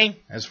of the day,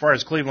 as far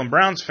as Cleveland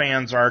Browns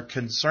fans are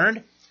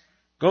concerned,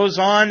 goes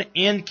on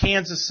in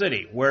Kansas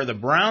City, where the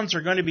Browns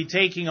are going to be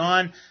taking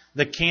on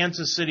the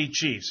Kansas City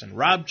Chiefs. And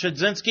Rob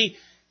Chudzinski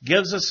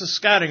gives us a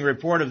scouting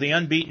report of the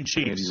unbeaten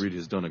Chiefs. Andy Reid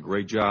has done a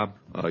great job.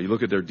 You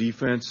look at their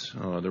defense,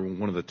 they're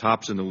one of the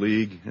tops in the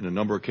league in a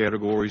number of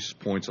categories,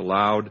 points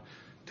allowed,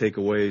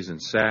 takeaways, and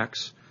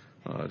sacks.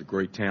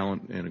 Great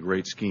talent and a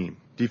great scheme.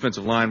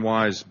 Defensive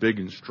line-wise, big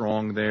and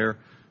strong there.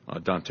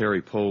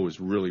 Dontari Poe is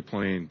really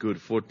playing good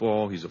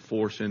football. He's a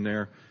force in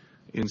there.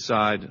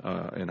 Inside,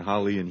 and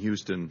Holly and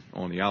Houston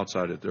on the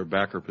outside at their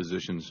backer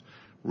positions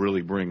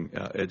really bring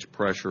edge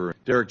pressure.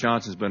 Derek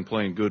Johnson's been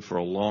playing good for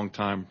a long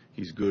time.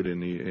 He's good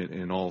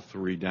in all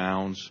three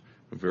downs.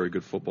 A very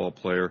good football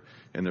player.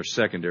 And their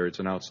secondary, it's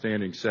an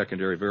outstanding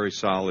secondary, very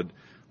solid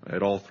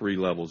at all three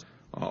levels.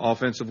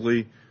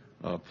 Offensively,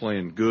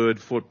 playing good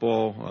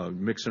football,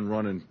 mix and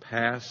run and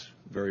pass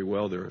very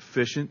well. They're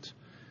efficient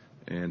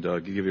and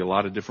give you a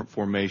lot of different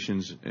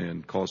formations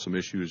and cause some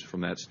issues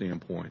from that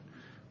standpoint.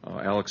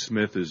 Alex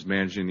Smith is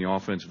managing the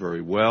offense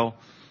very well.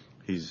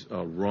 He's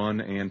a run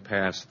and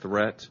pass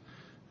threat.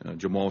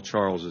 Jamal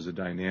Charles is a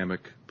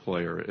dynamic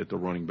player at the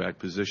running back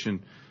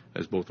position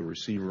as both a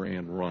receiver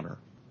and runner.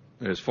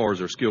 As far as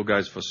their skill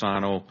guys,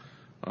 Fasano,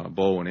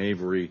 Bo, and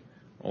Avery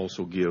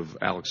also give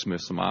Alex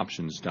Smith some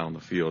options down the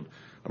field.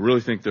 I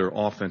really think their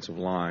offensive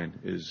line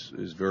is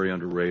very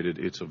underrated.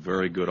 It's a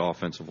very good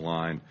offensive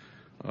line.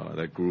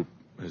 That group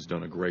has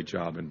done a great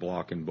job in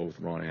blocking both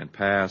run and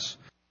pass.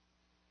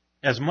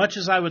 As much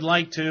as I would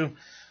like to,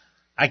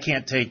 I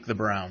can't take the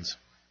Browns.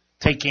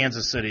 Take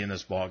Kansas City in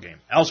this ball game.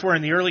 Elsewhere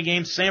in the early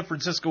games, San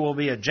Francisco will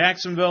be at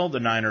Jacksonville. The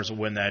Niners will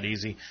win that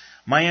easy.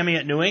 Miami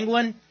at New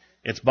England.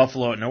 It's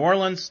Buffalo at New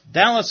Orleans.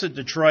 Dallas at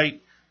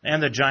Detroit.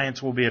 And the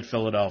Giants will be at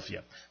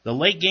Philadelphia. The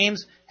late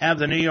games have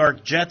the New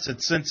York Jets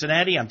at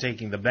Cincinnati. I'm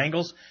taking the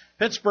Bengals.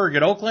 Pittsburgh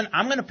at Oakland.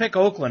 I'm going to pick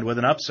Oakland with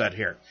an upset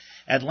here.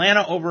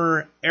 Atlanta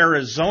over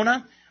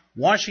Arizona.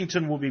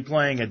 Washington will be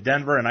playing at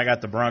Denver, and I got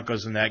the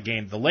Broncos in that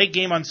game. The late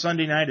game on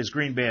Sunday night is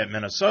Green Bay at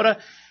Minnesota.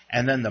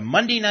 And then the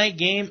Monday night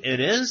game, it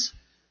is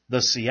the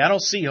Seattle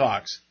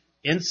Seahawks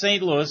in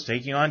St. Louis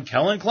taking on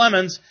Kellen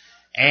Clemens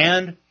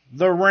and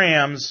the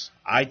Rams.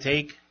 I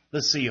take the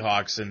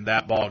Seahawks in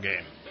that ball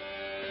game.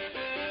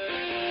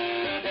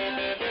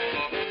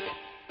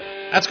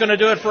 That's going to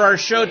do it for our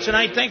show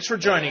tonight. Thanks for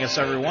joining us,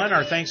 everyone.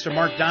 Our thanks to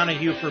Mark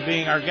Donahue for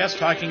being our guest,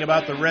 talking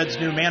about the Reds'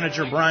 new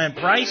manager, Brian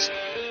Price,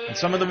 and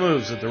some of the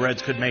moves that the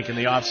Reds could make in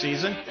the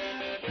offseason.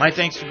 My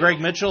thanks to Greg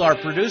Mitchell, our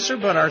producer,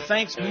 but our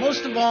thanks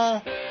most of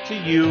all to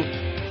you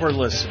for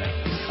listening.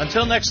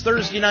 Until next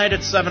Thursday night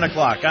at 7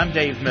 o'clock, I'm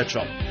Dave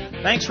Mitchell.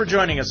 Thanks for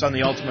joining us on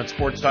the Ultimate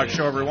Sports Talk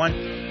Show,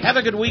 everyone. Have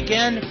a good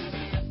weekend,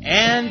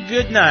 and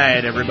good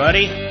night,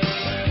 everybody.